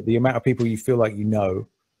world, isn't it? The amount of people you feel like you know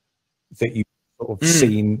that you sort of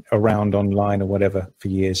seen around online or whatever for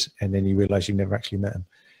years, and then you realize you've never actually met them.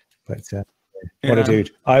 But what a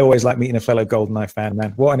dude. I always like meeting a fellow GoldenEye fan,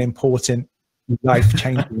 man. What an important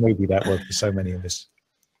life-changing movie that was for so many of us.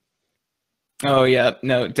 Oh yeah,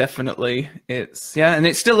 no, definitely. It's and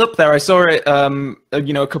it's still up there. I saw it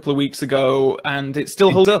a couple of weeks ago, and it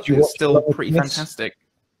still holds up. It's still pretty fantastic.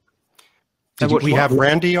 We have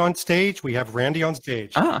Randy on stage. We have Randy on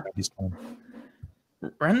stage. Ah,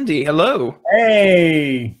 Randy, hello.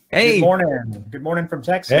 Hey. Hey. Good morning. Good morning from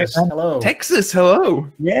Texas. Hey, hello. Texas, hello.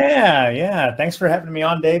 Yeah. Thanks for having me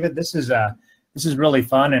on, David. This is really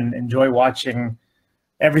fun, and enjoy watching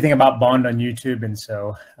everything about Bond on YouTube, and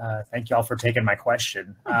so thank you all for taking my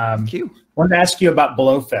question. Thank you. Wanted to ask you about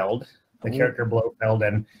Blofeld, the character Blofeld,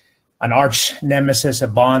 and an arch nemesis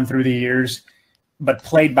of Bond through the years, but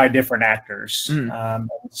played by different actors.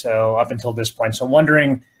 So up until this point, so I'm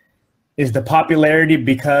wondering, is the popularity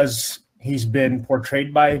because he's been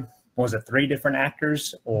portrayed by, was it 3 different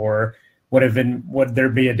actors, or would there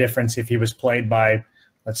be a difference if he was played by,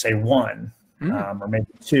 let's say, 1 or maybe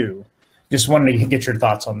 2? Just wanted to get your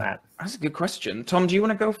thoughts on that. That's a good question. Tom, do you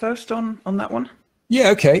want to go first on that one? Yeah,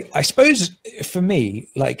 okay. I suppose for me,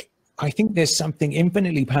 like, I think there's something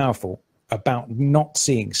infinitely powerful about not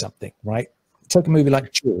seeing something, right? Take a movie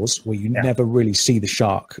like Jaws, where you never really see the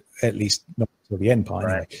shark, at least not until the end part.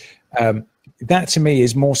 Right. Anyway. That to me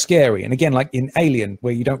is more scary. And again, like in Alien,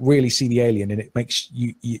 where you don't really see the alien, and it makes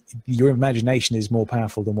your imagination is more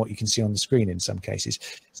powerful than what you can see on the screen in some cases.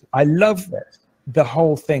 I love the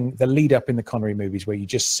whole thing, the lead up in the Connery movies, where you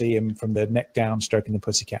just see him from the neck down, stroking the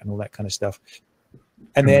pussycat and all that kind of stuff.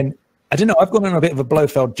 And then, I don't know, I've gone on a bit of a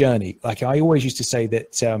Blofeld journey. Like I always used to say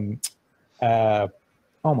that,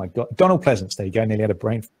 oh my God, Donald Pleasance, there you go, nearly had a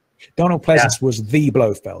brain. Donald Pleasance was the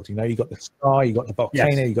Blofeld. You know, you got the star, you got the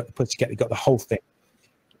volcano, you got the pussycat, you got the whole thing.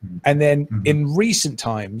 And then in recent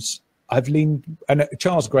times, I've leaned, and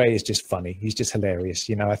Charles Gray is just funny. He's just hilarious.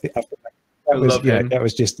 You know, I think that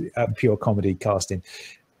was just a pure comedy casting.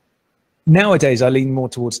 Nowadays, I lean more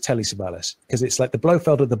towards Telly Savalas, because it's like the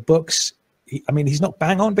Blofeld of the books. I mean, he's not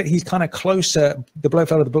bang on, but he's kind of closer. The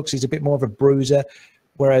Blofeld of the books is a bit more of a bruiser,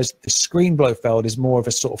 whereas the screen Blofeld is more of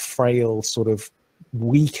a sort of frail, sort of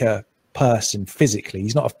weaker person physically.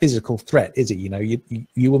 He's not a physical threat, is he? You know, you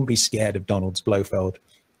wouldn't be scared of Donald's Blofeld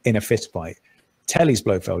in a fist fight. Telly's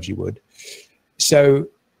Blofeld, you would. So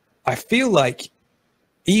I feel like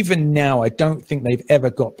even now, I don't think they've ever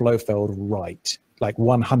got Blofeld right, like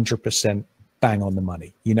 100% bang on the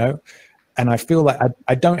money, you know? And I feel like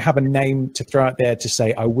I don't have a name to throw out there to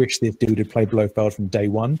say, I wish this dude had played Blofeld from day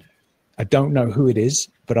one. I don't know who it is,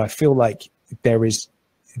 but I feel like there is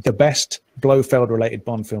the best Blofeld-related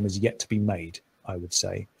Bond film is yet to be made, I would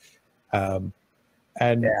say. And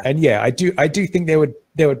yeah, I do think there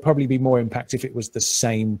would probably be more impact if it was the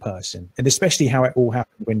same person, and especially how it all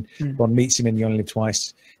happened when Bond meets him in You Only Live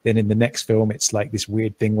Twice. Then in the next film, it's like this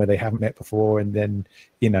weird thing where they haven't met before, and then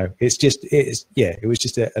it was just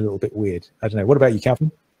a little bit weird. I don't know. What about you, Calvin?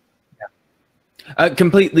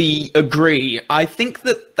 Completely agree. I think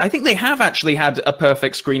they have actually had a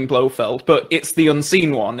perfect screen Blofeld, but it's the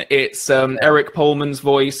unseen one. It's Eric Pohlman's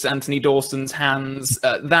voice, Anthony Dawson's hands.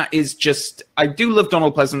 That is just. I do love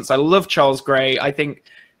Donald Pleasance. I love Charles Gray. I think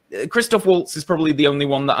Christoph Waltz is probably the only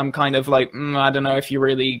one that I'm kind of like, I don't know if you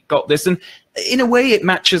really got this. And in a way, it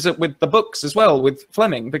matches up with the books as well, with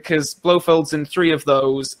Fleming, because Blofeld's in 3 of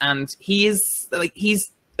those, and he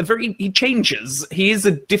changes. He is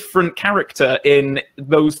a different character in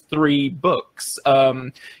those 3 books.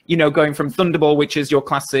 You know, going from Thunderball, which is your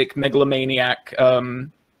classic megalomaniac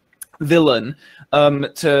villain,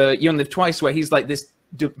 to You Only Live Twice, where he's like this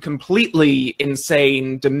completely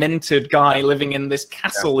insane, demented guy living in this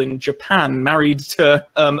castle in Japan, married to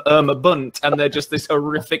Irma Bunt, and they're just this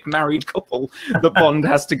horrific married couple that Bond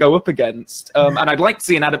has to go up against. And I'd like to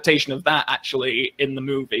see an adaptation of that actually in the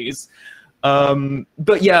movies.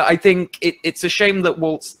 But yeah, I think it's a shame that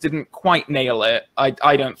Waltz didn't quite nail it.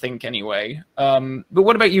 I don't think anyway. But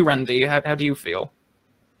what about you, Randy? How do you feel?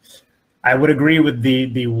 I would agree with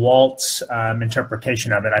the Waltz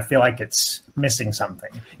interpretation of it. I feel like it's missing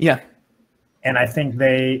something. Yeah. And I think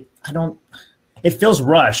it feels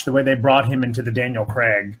rushed the way they brought him into the Daniel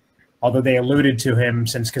Craig, although they alluded to him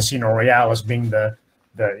since Casino Royale as being the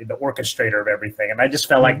orchestrator of everything. And I just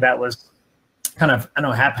felt like that was kind of, I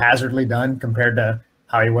don't know, haphazardly done compared to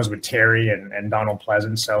how he was with Terry and Donald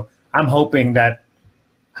Pleasance. So I'm hoping that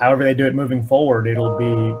however they do it moving forward, it'll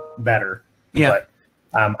be better. Yeah. But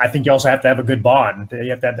I think you also have to have a good bond. You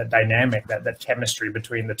have to have that dynamic, that chemistry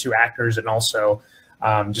between the 2 actors, and also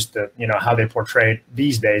just how they portray it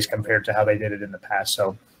these days compared to how they did it in the past.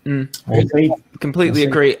 So completely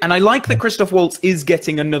agree. And I like that Christoph Waltz is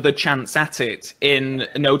getting another chance at it in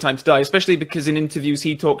No Time to Die, especially because in interviews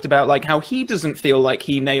he talked about like how he doesn't feel like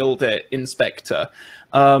he nailed it in Spectre.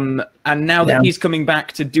 And now that he's coming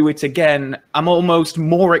back to do it again, I'm almost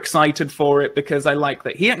more excited for it, because I like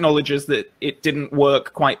that he acknowledges that it didn't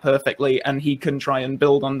work quite perfectly, and he can try and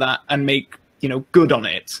build on that and make good on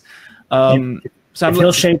it. So if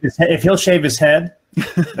he'll shave his head,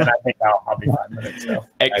 then I think I'll be fine with it. So.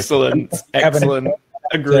 Excellent.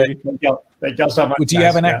 Agree. Thank y'all so much. Do you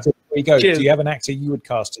have an actor? There you go. Cheers. Do you have an actor you would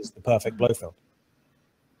cast as the perfect Blofeld?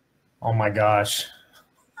 Oh my gosh.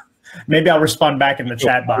 Maybe I'll respond back in the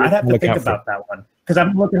chat, but I'd have to Look think out for about that one because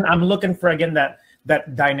I'm looking for again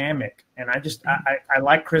that dynamic, and I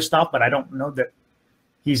like Christoph, but I don't know that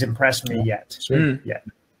he's impressed me yet. Yet.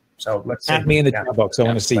 So let's see. Add me in the chat box. I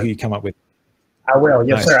want to see who you come up with. I will.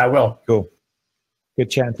 Yes, Nice. sir. I will. Cool.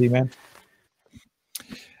 Good chat to you, man.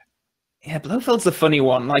 Yeah, Blofeld's a funny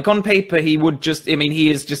one. Like on paper, he would just, I mean,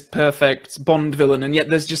 he is just perfect Bond villain, and yet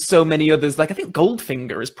there's just so many others. Like I think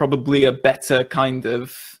Goldfinger is probably a better kind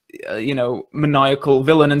of, you know, maniacal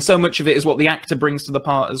villain, and so much of it is what the actor brings to the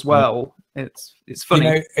part as well. It's funny.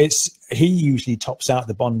 You know, he usually tops out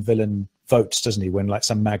the Bond villain votes, doesn't he? When like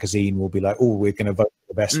some magazine will be like, "Oh, we're going to vote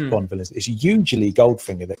for the best Bond villains." It's usually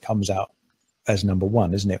Goldfinger that comes out as number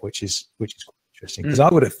one, isn't it? Which is quite interesting, because I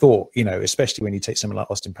would have thought, you know, especially when you take someone like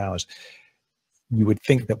Austin Powers, you would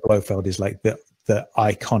think that Blofeld is like the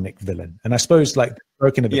iconic villain, and I suppose like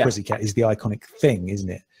Broken of the Pussycat is the iconic thing, isn't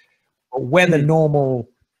it? But when the normal,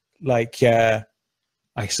 like I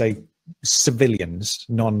say, civilians,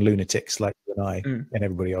 non-lunatics like you and I and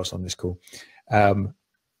everybody else on this call,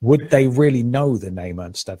 would they really know the name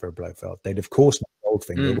Ernst Stavro Blofeld? They'd of course know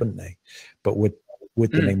Goldfinger, wouldn't they? But would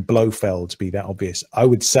the name Blofeld be that obvious? I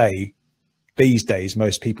would say these days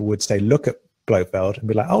most people would say, look at Blofeld and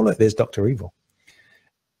be like, oh look, there's Dr. Evil.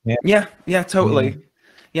 Yeah, totally.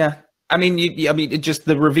 Yeah. I mean, it just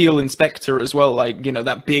the reveal in Spectre as well, like, you know,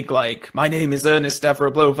 that big, like, my name is Ernest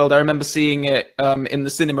Stavro Blofeld. I remember seeing it in the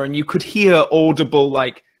cinema, and you could hear audible,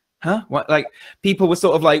 like, huh? What? Like, people were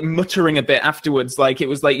sort of like muttering a bit afterwards, like it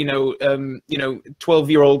was like,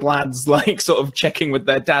 12-year-old lads, like, sort of checking with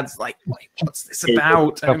their dads, like, what's this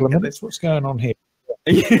about? Couple of minutes, what's going on here?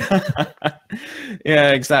 Yeah,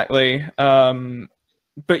 exactly.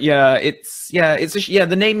 But yeah,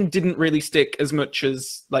 the name didn't really stick as much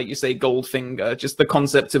as, like you say, Goldfinger. Just the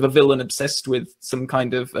concept of a villain obsessed with some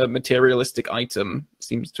kind of materialistic item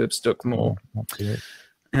seems to have stuck more. Absolutely.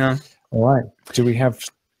 Yeah. All right. Do we have?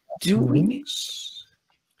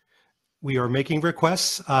 We are making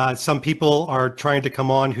requests. Some people are trying to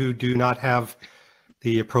come on who do not have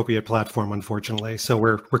the appropriate platform, unfortunately. So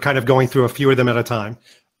we're kind of going through a few of them at a time.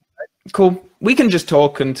 Cool. We can just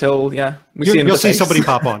talk until You'll see somebody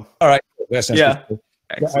pop on. All right. That sounds good.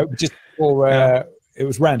 Excellent. Just for it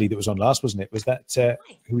was Randy that was on last, wasn't it? Was that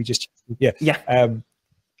who we just? Yeah.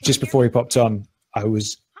 Just before he popped on, I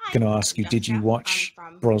was going to ask you: did you watch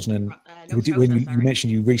Brosnan? When you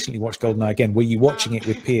mentioned you recently watched GoldenEye again, were you watching it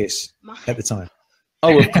with Pierce at the time?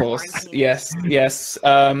 Oh, of course, yes.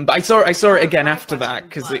 But I saw it again after that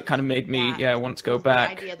because it kind of made me want to go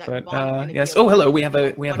back. But yes. Oh, hello. We have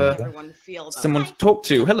someone to talk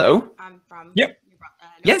to. Hello. Yep.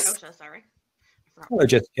 Yes. Hello,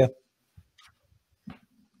 Jessica.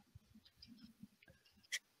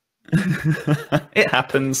 It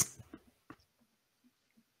happens.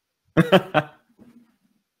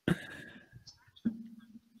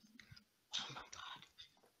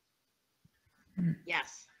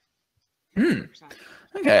 Yes.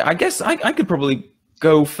 Okay, I guess I could probably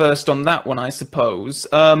go first on that one, I suppose.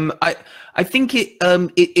 I think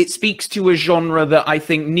it speaks to a genre that I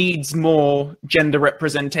think needs more gender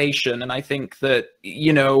representation, and I think that,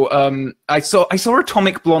 you know, I saw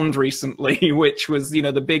Atomic Blonde recently, which was, you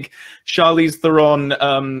know, the big Charlize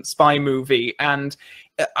Theron spy movie, and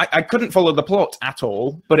I couldn't follow the plot at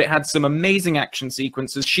all, but it had some amazing action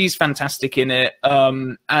sequences. She's fantastic in it,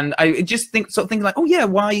 and I just think like, oh yeah,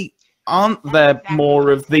 why aren't there more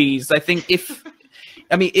of these? I think if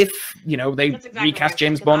you know, they recast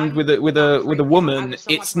James Bond with a woman,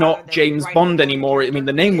 it's not James Bond anymore. I mean,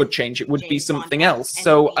 the name would change; it would be something else.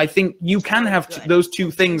 So I think you can have those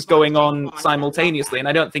two things going on simultaneously, and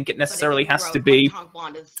I don't think it necessarily has to be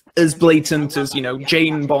as blatant as, you know,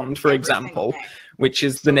 Jane Bond, for example, which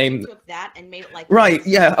is the name. Right?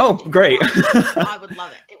 Yeah. Oh, great. I would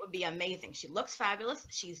love it. It would be amazing. She looks fabulous.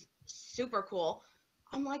 She's super cool.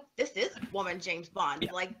 I'm like, this is woman James Bond.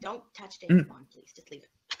 Yeah. Like, don't touch James Bond, please. Just leave it.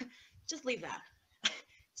 Just leave that.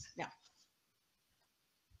 No.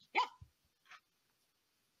 Yeah.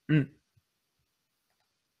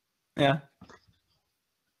 Yeah.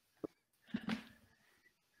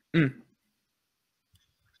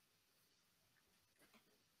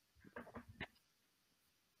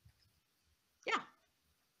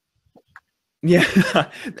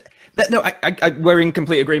 No, we're in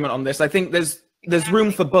complete agreement on this. I think there's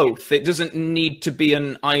room for both. It doesn't need to be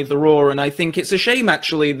an either or, and I think it's a shame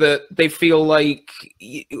actually that they feel like,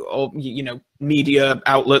 or, you know, media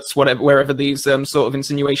outlets, wherever these sort of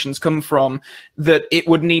insinuations come from, that it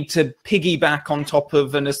would need to piggyback on top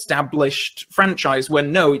of an established franchise,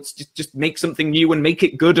 when no, it's just make something new and make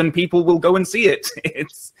it good and people will go and see it.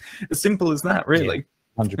 It's as simple as that, really.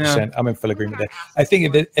 100%. I'm in full agreement there. I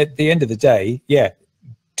think at the end of the day, yeah,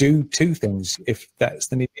 do two things if that's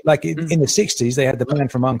the need. Like in the 60s, they had The Man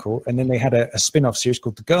from U.N.C.L.E., and then they had a spin-off series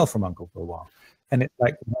called The Girl from U.N.C.L.E. for a while. And it's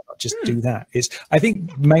like, why not just do that? I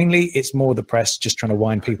think mainly it's more the press just trying to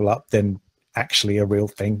wind people up than actually a real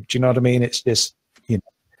thing. Do you know what I mean? It's just, you know,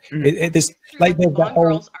 there's like there's that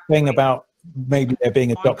whole thing about maybe there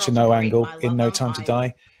being a Dr. No angle in No Time to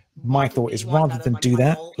Die. My thought is rather than do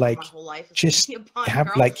that, like just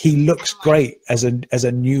have like he looks great as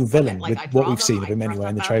a new villain with what we've seen of him anyway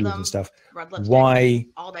in the trailers and stuff. Why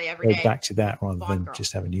go back to that rather than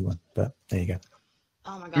just have a new one? But there you go.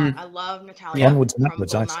 Oh my god, I love Natalia Onwards and from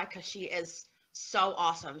upwards, Goldeneye because she is so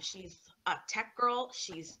awesome. She's a tech girl.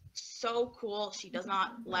 She's so cool. She does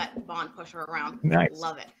not let Bond push her around. Nice.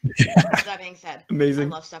 Love it. That being said,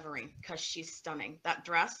 Amazing. I love Severine because she's stunning. That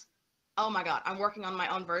dress. Oh my god, I'm working on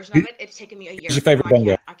my own version of it. It's taken me a year. Who's your favorite Bond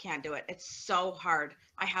girl? I can't do it. It's so hard.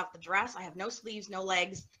 I have the dress. I have no sleeves, no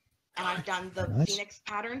legs, and I've done the Phoenix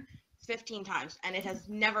pattern 15 times, and it has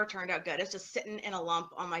never turned out good. It's just sitting in a lump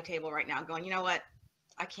on my table right now, going, you know what?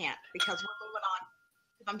 I can't because we're moving on.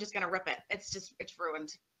 I'm just gonna rip it. It's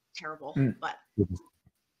ruined. Terrible. But it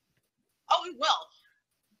will.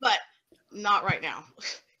 But not right now.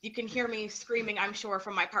 You can hear me screaming, I'm sure,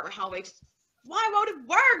 from my apartment hallway. Why won't it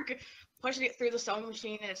work? Pushing it through the sewing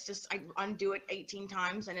machine, and it's just I undo it 18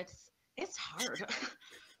 times, and it's hard.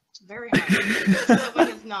 It's very hard. Sewing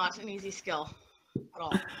is not an easy skill at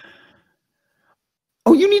all.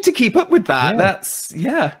 Oh, you need to keep up with that. That's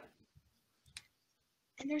And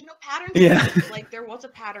there's no pattern. Yeah. Like there was a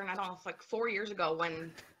pattern, I don't know, like 4 years ago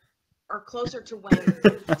or closer to when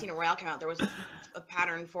Casino Royale came out, there was a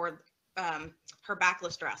pattern for her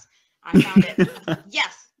backless dress. I found it.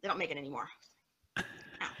 Yes, they don't make it anymore.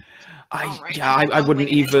 I wouldn't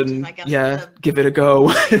even give it a go.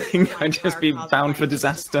 I think I'd just be bound for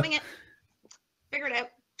disaster. Swing it. Figure it out.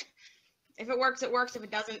 If it works, it works. If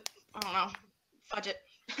it doesn't, I don't know. Fudge it.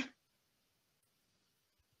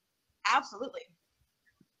 Absolutely.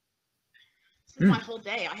 This is my whole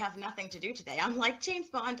day. I have nothing to do today. I'm like, James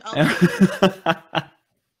Bond. Okay.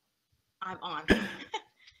 I'm on.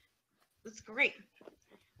 That's great.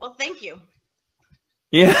 Well, thank you.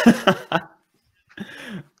 Yeah.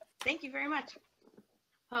 Thank you very much.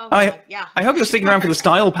 I hope you're sticking around for the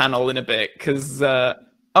style panel in a bit, because oh,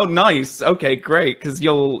 nice. Okay, great. Because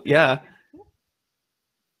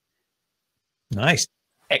nice,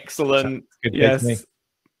 excellent. Good yes,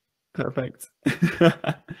 perfect.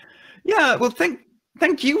 Yeah. Well,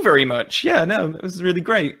 thank you very much. Yeah, no, it was really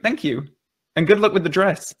great. Thank you, and good luck with the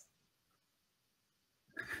dress.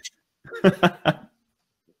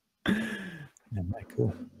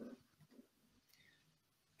 Cool.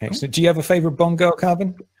 Excellent. Do you have a favorite Bond girl,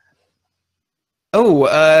 Calvin? Oh,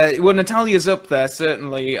 well, Natalia's up there,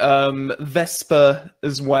 certainly. Vesper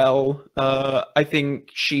as well. I think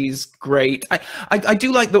she's great. I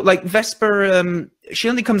do like Vesper, she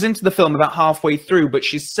only comes into the film about halfway through, but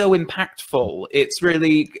she's so impactful.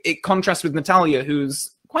 It contrasts with Natalia,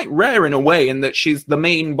 who's quite rare in a way, in that she's the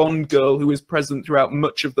main Bond girl who is present throughout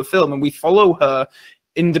much of the film, and we follow her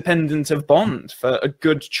independent of Bond for a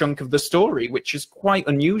good chunk of the story, which is quite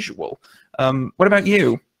unusual. What about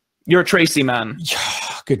you? You're a Tracy man.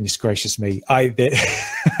 Goodness gracious me. You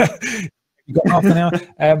got half an hour?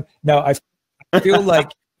 No, I feel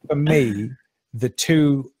like for me, the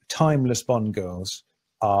two timeless Bond girls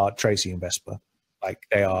are Tracy and Vesper. Like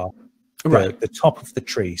they are the top of the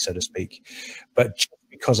tree, so to speak. But just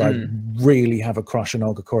because I really have a crush on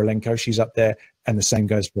Olga Korolenko, she's up there, and the same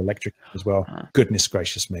goes for Electra as well. Goodness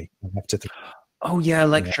gracious me. I have to oh yeah,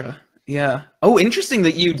 Electra. Yeah. Oh, interesting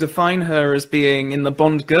that you define her as being in the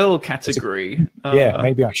Bond girl category. Yeah,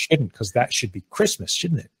 maybe I shouldn't, because that should be Christmas,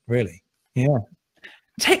 shouldn't it? Really? Yeah.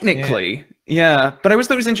 Technically, yeah. But I always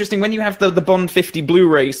thought it was interesting when you have the Bond 50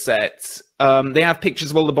 Blu-ray set. They have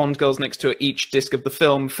pictures of all the Bond girls next to each disc of the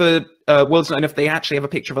film. For World's Not Enough, they actually have a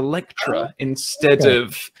picture of Electra instead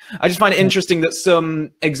of... I just find it interesting that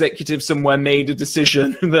some executive somewhere made a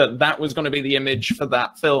decision that that was going to be the image for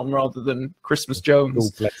that film rather than Christmas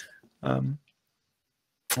Jones.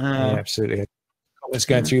 Yeah, absolutely. Comments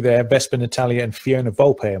going through there. Vesper, Natalia, and Fiona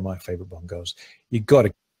Volpe are my favourite Bond girls. You got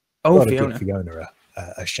to give Fiona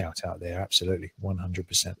a shout out there. Absolutely,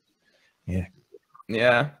 100%. Yeah.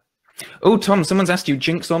 Yeah. Oh, Tom, someone's asked you,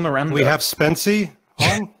 Jinx or Miranda? We have Spency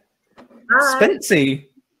on. Hi. Spency,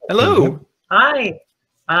 hello. Hi.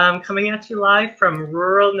 I'm coming at you live from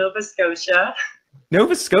rural Nova Scotia.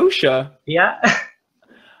 Nova Scotia? Yeah.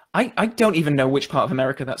 I don't even know which part of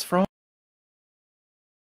America that's from.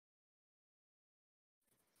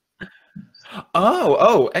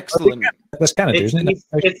 Oh, excellent. That's Canada, isn't it?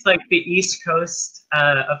 It's like the east coast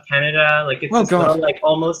of Canada. Like it's Oh, this little, like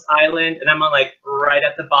almost island, and I'm on like right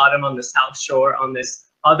at the bottom on the south shore on this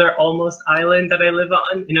other almost island that I live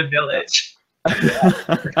on in a village.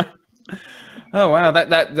 Oh wow,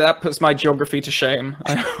 that puts my geography to shame.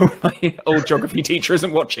 I hope my old geography teacher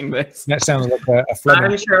isn't watching this. That sounds like a flood.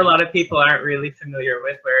 I'm sure a lot of people aren't really familiar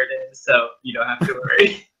with where it is, so you don't have to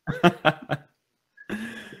worry.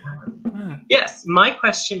 Yes, my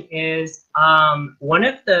question is,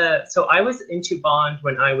 so I was into Bond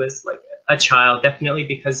when I was like a child, definitely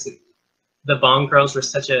because the Bond girls were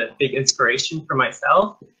such a big inspiration for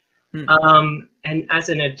myself. And as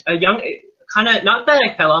a young, kind of, not that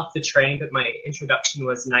I fell off the train, but my introduction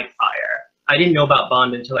was Nightfire. I didn't know about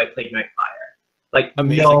Bond until I played Nightfire. Like,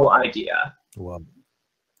 amazing. No idea. Wow.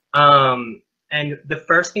 And the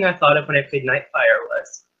first thing I thought of when I played Nightfire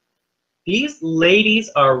was, these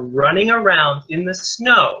ladies are running around in the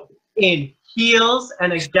snow in heels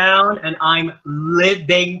and a gown, and I'm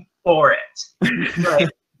living for it. Like,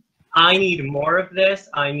 I need more of this.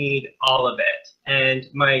 I need all of it. And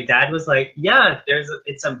my dad was like, "Yeah,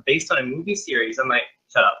 it's based on a movie series." I'm like,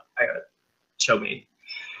 "Shut up! I gotta show me."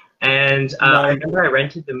 And I remember I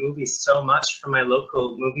rented the movie so much from my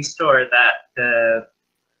local movie store that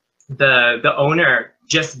the owner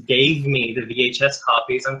just gave me the VHS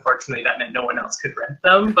copies. Unfortunately, that meant no one else could rent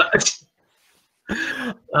them. But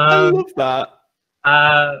I love that.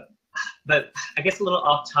 But I guess a little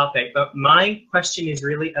off topic. But my question is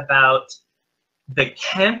really about the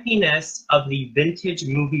campiness of the vintage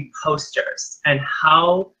movie posters and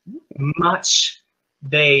how much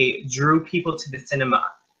they drew people to the cinema.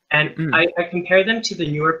 And I compare them to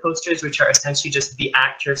the newer posters, which are essentially just the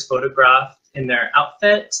actors photographed in their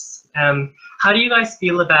outfits. How do you guys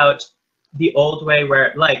feel about the old way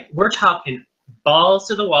where, like, we're talking balls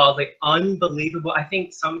to the walls, like unbelievable. I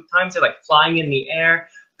think sometimes they're like flying in the air.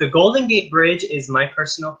 The Golden Gate Bridge is my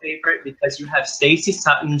personal favorite because you have Stacey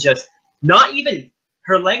Sutton just not even,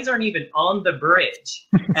 her legs aren't even on the bridge.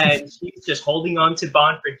 And she's just holding on to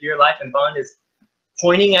Bond for dear life. And Bond is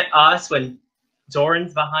pointing at us when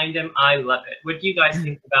Doran's behind him. I love it. What do you guys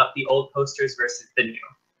think about the old posters versus the new?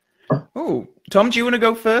 Oh, Tom, do you want to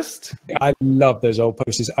go first? I love those old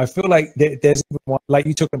posters. I feel like there's one, like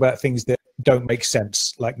you talking about things that don't make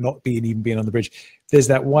sense, like not even being on the bridge. There's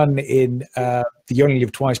that one in the You Only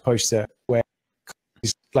Live Twice poster where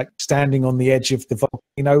he's like standing on the edge of the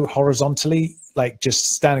volcano horizontally, like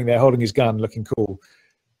just standing there holding his gun, looking cool.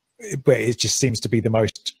 But it just seems to be the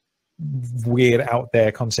most weird out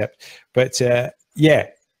there concept. But yeah,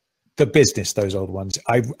 the business, those old ones.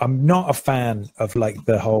 I'm not a fan of like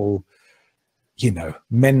the whole, you know,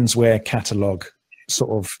 menswear catalog sort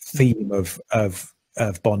of theme of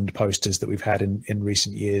Bond posters that we've had in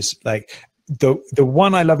recent years. Like the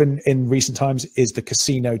one I love in recent times is the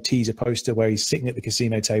casino teaser poster where he's sitting at the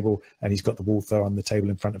casino table and he's got the Walther on the table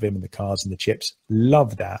in front of him and the cards and the chips.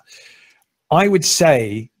 Love that. I would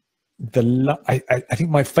say I think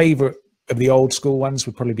my favorite of the old school ones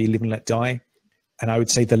would probably be Live and Let Die. And I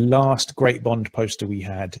would say the last great Bond poster we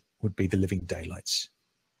had would be The Living Daylights.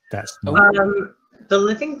 That's the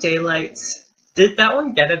Living Daylights. Did that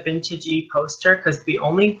one get a vintagey poster? Because the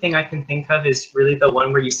only thing I can think of is really the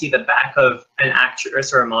one where you see the back of an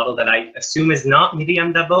actress or a model that I assume is not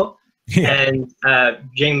Miriam Dabo, and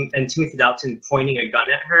James and Timothy Dalton pointing a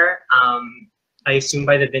gun at her. I assume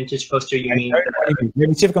by the vintage poster you mean. Let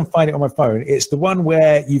me see if I can find it on my phone. It's the one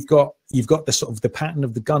where you've got the sort of the pattern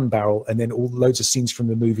of the gun barrel, and then all loads of scenes from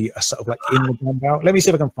the movie are sort of like in the gun barrel. Let me see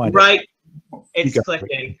if I can find it. Right, it's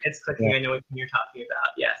clicking. It's clicking. Yeah. I know what you're talking about.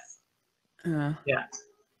 Yes. Yeah.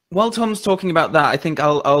 While Tom's talking about that, I think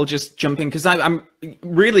I'll just jump in because I'm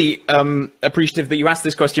really appreciative that you asked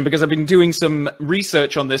this question because I've been doing some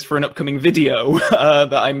research on this for an upcoming video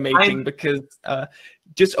that I'm making.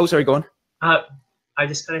 Oh, sorry, go on. I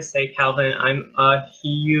just gotta say, Calvin, I'm a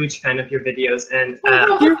huge fan of your videos, and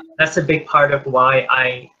that's a big part of why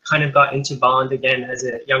I kind of got into Bond again as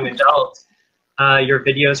a young adult. Your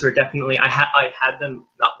videos were definitely, I had them,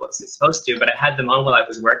 not what I was supposed to, but I had them on while I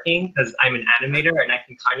was working because I'm an animator and I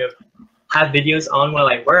can kind of have videos on while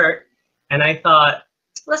I work. And I thought,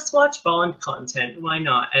 let's watch Bond content, why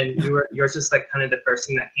not? And you're just like kind of the first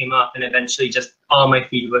thing that came up, and eventually just all my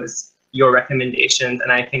feed was your recommendations,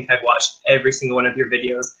 and I think I've watched every single one of your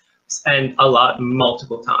videos and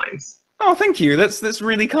multiple times. Oh, thank you. That's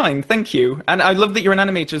really kind. Thank you. And I love that you're an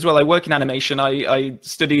animator as well. I work in animation. I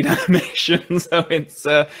studied animation, so it's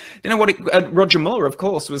you know what? Roger Moore, of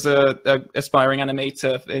course, was a aspiring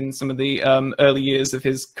animator in some of the early years of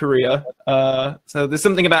his career. So there's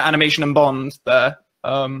something about animation and Bond there.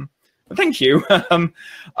 Thank you.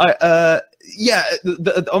 Yeah,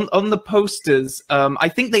 on the posters, I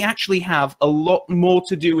think they actually have a lot more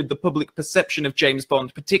to do with the public perception of James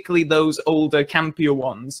Bond, particularly those older, campier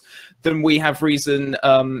ones, than we have reason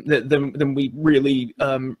than we really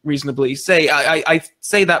reasonably say. I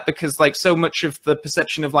say that because like so much of the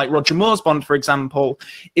perception of like Roger Moore's Bond, for example,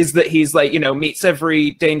 is that he's like, you know, meets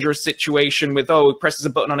every dangerous situation with presses a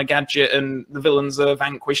button on a gadget and the villains are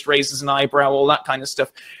vanquished, raises an eyebrow, all that kind of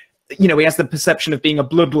stuff. You know, he has the perception of being a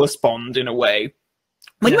bloodless Bond in a way.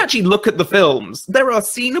 When you actually look at the films, there are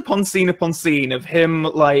scene upon scene upon scene of him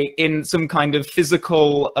like in some kind of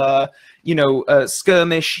physical,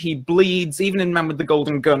 skirmish. He bleeds, even in Man with the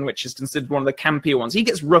Golden Gun, which is considered one of the campier ones. He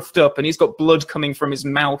gets roughed up and he's got blood coming from his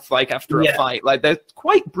mouth, like after a fight. Like they're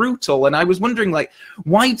quite brutal. And I was wondering, like,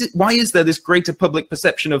 why is there this greater public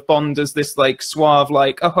perception of Bond as this like suave,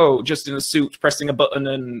 like, oh, just in a suit, pressing a button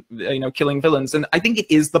and killing villains? And I think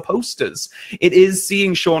it is the posters. It is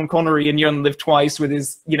seeing Sean Connery in You Only Live Twice with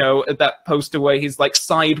his, that poster where he's like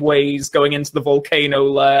sideways going into the volcano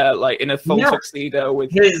lair, like in a full tuxedo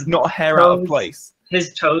with his not a hair out of place.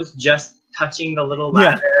 His toes just touching the little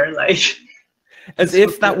ladder, like as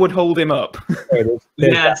if that would hold him up.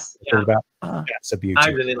 Yes, that's a beauty. I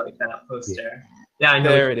really like that poster. Yeah, I know.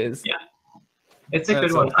 There it is. Yeah, it's a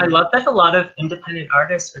good one. I love that a lot of independent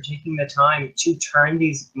artists are taking the time to turn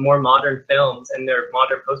these more modern films and their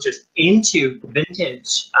modern posters into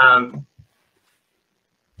vintage.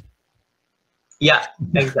 Yeah,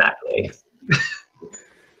 exactly.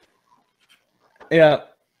 Yeah.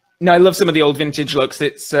 No, I love some of the old vintage looks.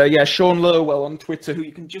 It's Sean Lowell on Twitter, who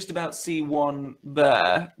you can just about see one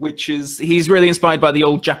there, which is he's really inspired by the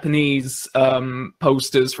old Japanese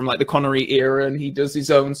posters from like the Connery era, and he does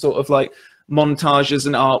his own sort of like montages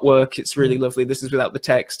and artwork. It's really lovely. This is without the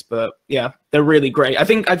text, but yeah, they're really great. I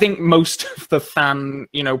think most of the fan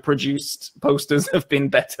produced posters have been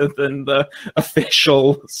better than the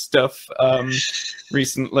official stuff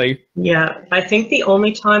recently. Yeah, I think the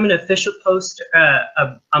only time an official poster,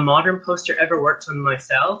 a modern poster ever worked on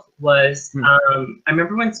myself was I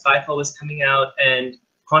remember when Skyfall was coming out and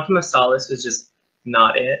Quantum of Solace was just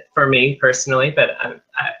not it for me personally, but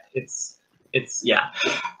it's yeah.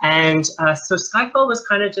 And so Skyfall was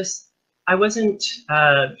kind of just, I wasn't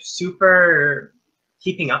super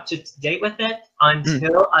keeping up to date with it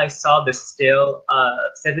until I saw the still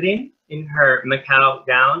Severin in her Macau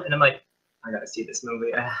gown, and I'm like, I gotta see this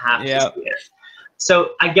movie. I have to see it.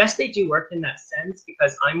 So I guess they do work in that sense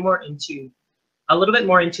because I'm a little bit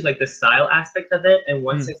more into like the style aspect of it. And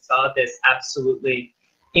once I saw this absolutely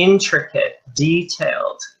intricate,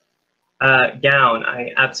 detailed gown,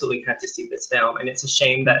 I absolutely had to see this film. And it's a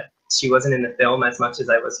shame that she wasn't in the film as much as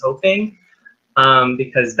I was hoping,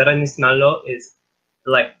 because Berenice Malo is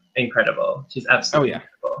like incredible. She's absolutely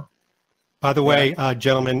incredible. By the way,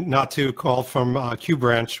 gentlemen, not to call from Q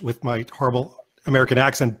Branch with my horrible American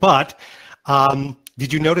accent, but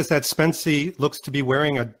did you notice that Spency looks to be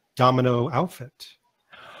wearing a Domino outfit?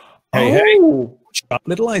 Hey, sharp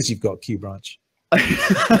little eyes you've got, Q Branch.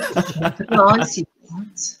 That's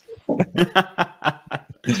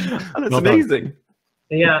amazing.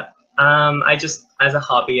 Yeah, I just, as a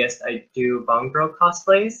hobbyist, I do Bond Girl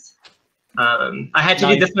cosplays. I had to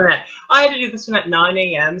do this one at 9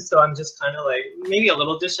 a.m. So I'm just kind of like maybe a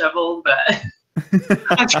little disheveled, but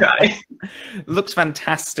I try. Looks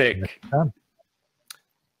fantastic. All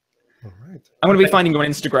right. I'm going to be finding you on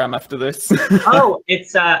Instagram after this. Oh,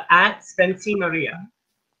 it's at Spency Maria.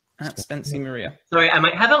 At Spency Maria. Sorry, I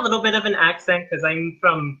might have a little bit of an accent because I'm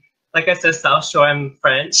from, like I said, South Shore. I'm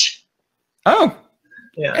French. Oh,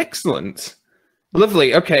 yeah. Excellent.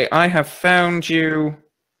 Lovely. Okay, I have found you.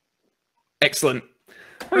 Excellent.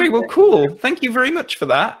 All right, well, cool. Thank you very much for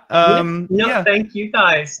that. Thank you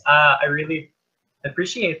guys. I really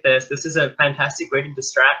appreciate this. This is a fantastic way to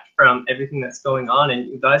distract from everything that's going on, and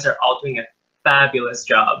you guys are all doing a fabulous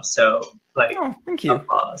job. So, like, thank you.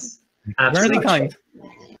 Applause. Absolutely kind.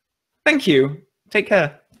 Thank you. Take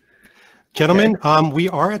care. Gentlemen, we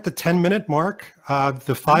are at the 10-minute mark.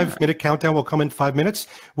 The 5-minute countdown will come in 5 minutes.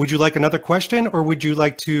 Would you like another question, or would you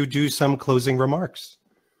like to do some closing remarks?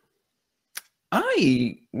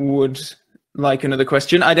 I would like another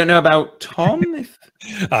question. I don't know about Tom. If...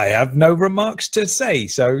 I have no remarks to say,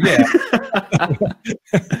 so yeah.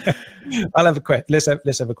 I'll have a question.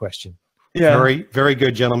 Let's have a question. Yeah. Very, very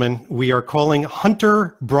good, gentlemen. We are calling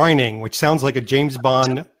Hunter Brining, which sounds like a James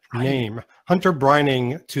Bond name. Hunter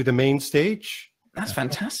Brining to the main stage. That's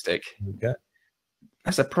fantastic. Okay.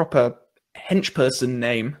 That's a proper henchperson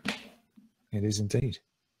name. It is indeed.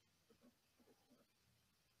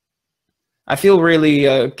 I feel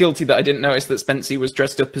really guilty that I didn't notice that Spency was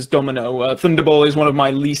dressed up as Domino. Thunderball is one of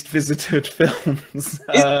my least visited films.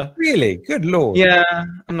 Really? Good lord. Yeah,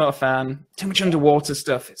 I'm not a fan. Too much underwater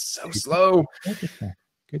stuff. It's so slow.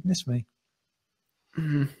 Goodness me.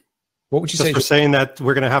 What would you Just say? for saying that,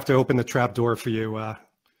 we're going to have to open the trap door for you.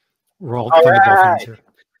 We're all All Thunderball right. fans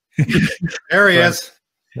here. There he is.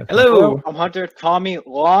 Hello. I'm Hunter. Tommy,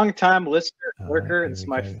 long-time listener, worker. It's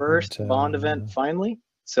my first Bond event finally,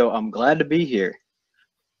 so I'm glad to be here.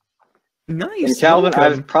 Nice. And Calvin,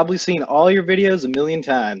 welcome. I've probably seen all your videos a million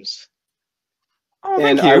times. Oh,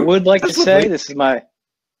 And thank you. I would like That's to say lovely. this is my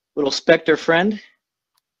little Spectre friend.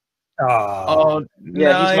 Oh,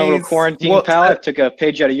 Yeah, he's my little nice. quarantine What- pal. I took a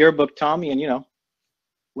page out of your book, Tommy, and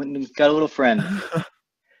went and got a little friend.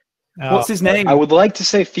 What's his name? I would like to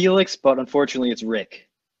say Felix, but unfortunately it's Rick.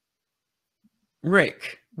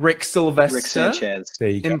 Rick Sylvester. Rick Sanchez. There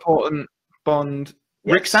you go. Important Bond.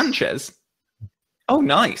 Rick Yes. Sanchez. Oh,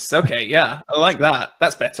 nice. Okay, yeah, I like that.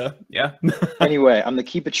 That's better. Yeah. Anyway, I'm gonna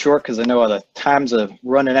keep it short because I know the times are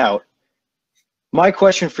running out. My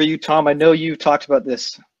question for you, Tom, I know you talked about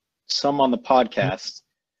this some on the podcast,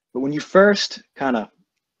 but when you first kind of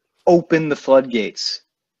opened the floodgates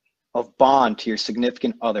of Bond to your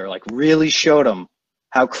significant other, like really showed them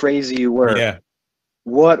how crazy you were, Yeah.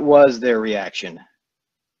 what was their reaction?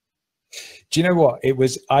 Do you know what? It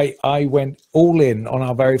was I went all in on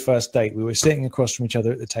our very first date. We were sitting across from each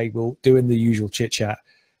other at the table, doing the usual chit chat.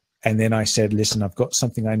 And then I said, listen, I've got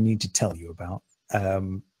something I need to tell you about.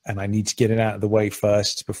 And I need to get it out of the way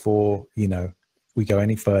first before, we go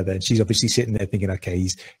any further. And she's obviously sitting there thinking, okay,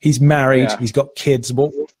 he's married, Yeah. he's got kids.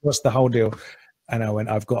 What's the whole deal? And I went,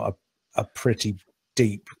 I've got a pretty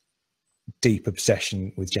deep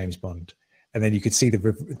obsession with James Bond. And then you could see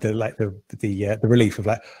the relief of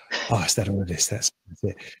like, oh, is that all of this? That's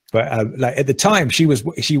it. But like at the time, she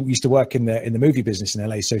used to work in the movie business in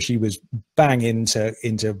LA, so she was bang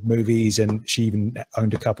into movies, and she even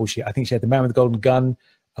owned a couple. I think she had The Man with the Golden Gun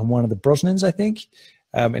and one of the Brosnans, I think,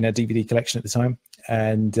 in her DVD collection at the time.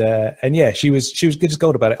 And yeah, she was good as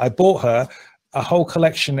gold about it. I bought her a whole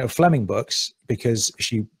collection of Fleming books because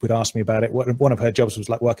she would ask me about it. One of her jobs was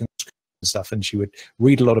like working and stuff, and she would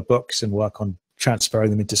read a lot of books and work on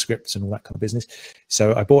transferring them into scripts and all that kind of business.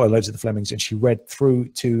 So I bought her loads of the Flemings, and she read through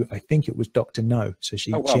to, I think it was Dr. No. So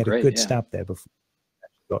she had a good stab there before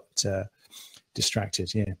she got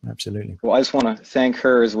distracted. Yeah, absolutely. Well, I just want to thank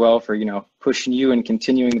her as well for, pushing you and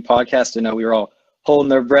continuing the podcast. I know we were all holding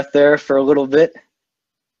their breath there for a little bit.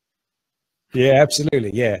 Yeah,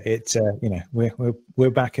 absolutely. Yeah, it's we're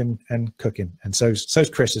back and cooking, and so's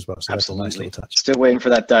Chris as well. So that's a nice little touch. Still waiting for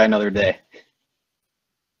that Die Another Day.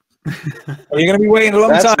 You're going to be waiting a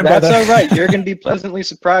long time, That's brother. all right. You're going to be pleasantly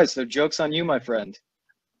surprised. So joke's on you, my friend.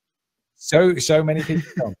 So many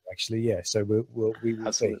people don't actually. Yeah. So we will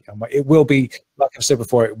see. It will be, like I've said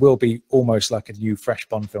before, it will be almost like a new fresh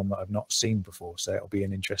Bond film that I've not seen before. So it'll be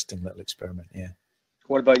an interesting little experiment. Yeah.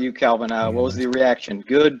 What about you, Calvin? What was the reaction?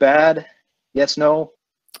 Good, bad? Yes, no?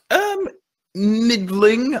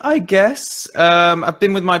 Middling, I guess. I've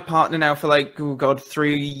been with my partner now for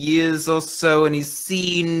 3 years or so, and he's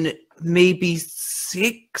seen maybe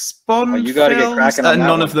 6 Bond you gotta get films, cracking on and that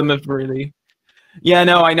none one. of them have really. Yeah,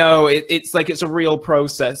 no, I know. It's a real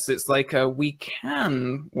process. It's like we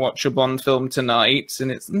can watch a Bond film tonight,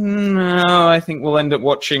 and it's no, I think we'll end up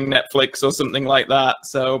watching Netflix or something like that.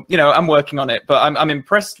 So I'm working on it, but I'm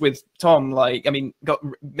impressed with Tom. Going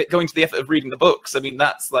to the effort of reading the books. I mean,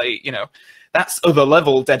 that's that's other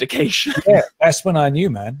level dedication. Yeah, that's when I knew,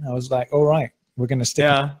 man. I was like, all right, we're going to stick.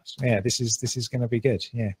 Yeah, this is going to be good.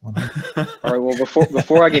 Yeah. 100%. All right, well,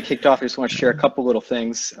 before I get kicked off, I just want to share a couple little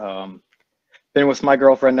things. Been with my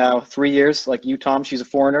girlfriend now 3 years, like you, Tom. She's a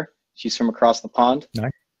foreigner. She's from across the pond.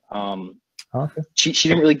 Nice. Okay. She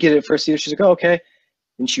didn't really get it at first either. She's like, oh, okay.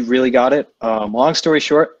 And she really got it. Long story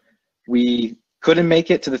short, we couldn't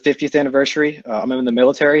make it to the 50th anniversary. I'm in the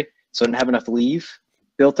military, so I didn't have enough leave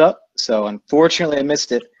built up. So unfortunately, I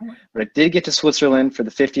missed it. But I did get to Switzerland for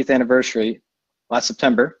the 50th anniversary last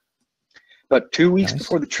September. But 2 weeks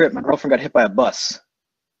before the trip, my girlfriend got hit by a bus.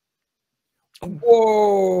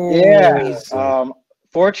 Whoa. Yeah.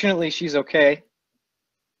 Fortunately, she's okay,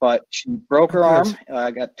 but she broke her arm.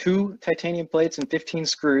 Got 2 titanium plates and 15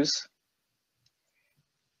 screws.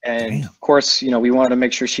 And of course, we wanted to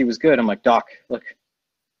make sure she was good. I'm like, Doc, look,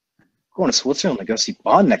 I'm going to Switzerland to go see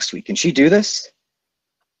Bond next week. Can she do this?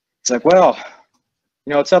 It's like, well,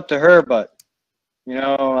 it's up to her, but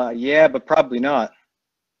yeah, but probably not.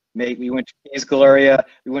 Mate, we went to Piz Gloria,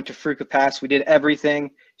 we went to Fruca Pass, we did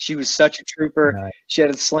everything. She was such a trooper. Nice. She had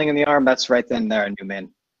a sling in the arm. That's right then there, I knew,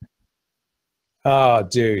 man. Oh,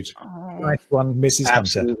 dude. Nice one, Mrs.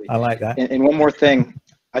 Absolutely. Hunter. I like that. And one more thing.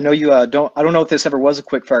 I know you I don't know if this ever was a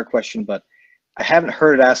quick fire question, but I haven't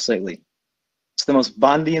heard it asked lately. It's the most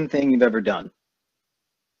Bondian thing you've ever done.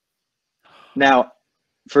 Now,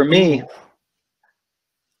 for me,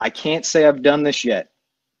 I can't say I've done this yet,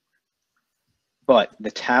 but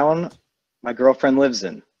the town my girlfriend lives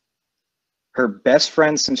in, her best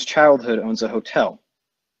friend since childhood owns a hotel.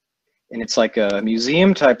 And it's like a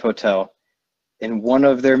museum type hotel. And one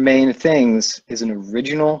of their main things is an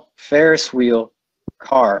original Ferris wheel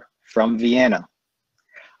car from Vienna.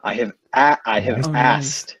 I have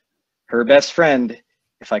asked her best friend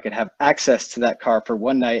if I could have access to that car for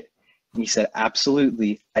one night, and he said,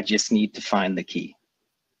 absolutely, I just need to find the key.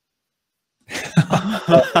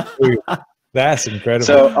 That's incredible.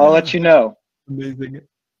 So I'll let you know. Amazing.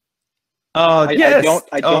 Yes.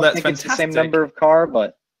 I don't that's think it's the same fantastic. number of car,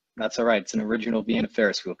 but that's all right. It's an original Vienna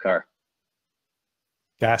Ferris wheel car.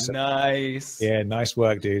 That's nice. Yeah, nice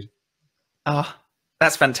work, dude.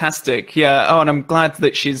 That's fantastic. Yeah. Oh, and I'm glad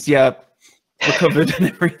that she's recovered and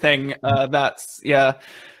everything. That's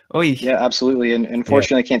Oy. Yeah, absolutely. And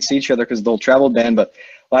unfortunately, I can't see each other because of the whole travel ban. But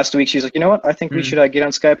last week, she's like, you know what? I think we should get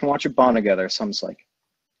on Skype and watch a Bond together. So I'm just like,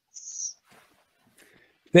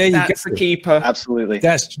 there you that's go. the keeper. Absolutely.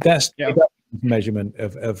 That's measurement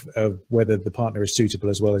of whether the partner is suitable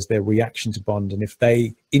as well as their reaction to Bond. And if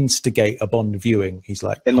they instigate a Bond viewing, he's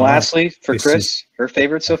like. And "All right, lastly, for this Chris, is-" her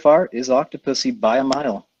favorite so far is Octopussy by a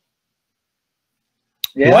mile.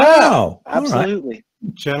 Yeah, Wow. absolutely.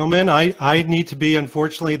 Gentlemen, I need to be,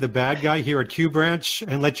 unfortunately, the bad guy here at Q Branch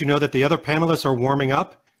and let you know that the other panelists are warming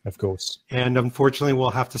up. Of course. And unfortunately, we'll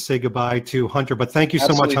have to say goodbye to Hunter. But thank you so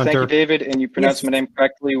Absolutely. much, Hunter. Thank you, David. And you pronounced my name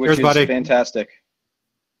correctly, which Cheers, is buddy. fantastic.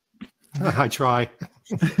 I try.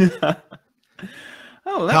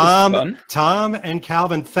 Oh, that was fun. Tom and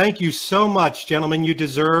Calvin, thank you so much, gentlemen. You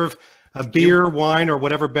deserve a beer, wine, or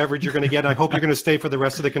whatever beverage you're going to get. I hope you're going to stay for the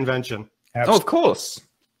rest of the convention. Oh, of course.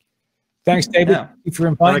 Thanks, David. Yeah. Thank you for All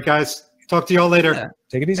inviting. right, guys. Talk to you all later. Yeah.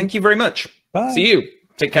 Take it easy. Thank you very much. Bye. See you.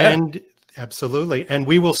 Take care. And absolutely. And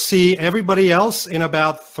we will see everybody else in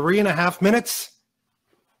about 3.5 minutes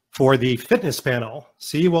for the fitness panel.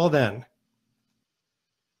 See you all then.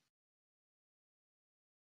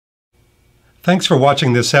 Thanks for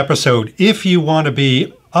watching this episode. If you want to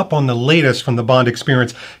be up on the latest from the Bond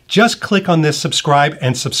experience, just click on this subscribe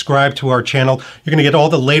and subscribe to our channel. You're going to get all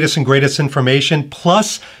the latest and greatest information,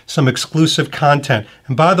 plus some exclusive content.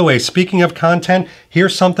 And by the way, speaking of content,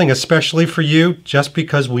 here's something especially for you, just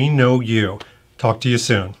because we know you. Talk to you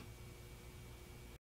soon.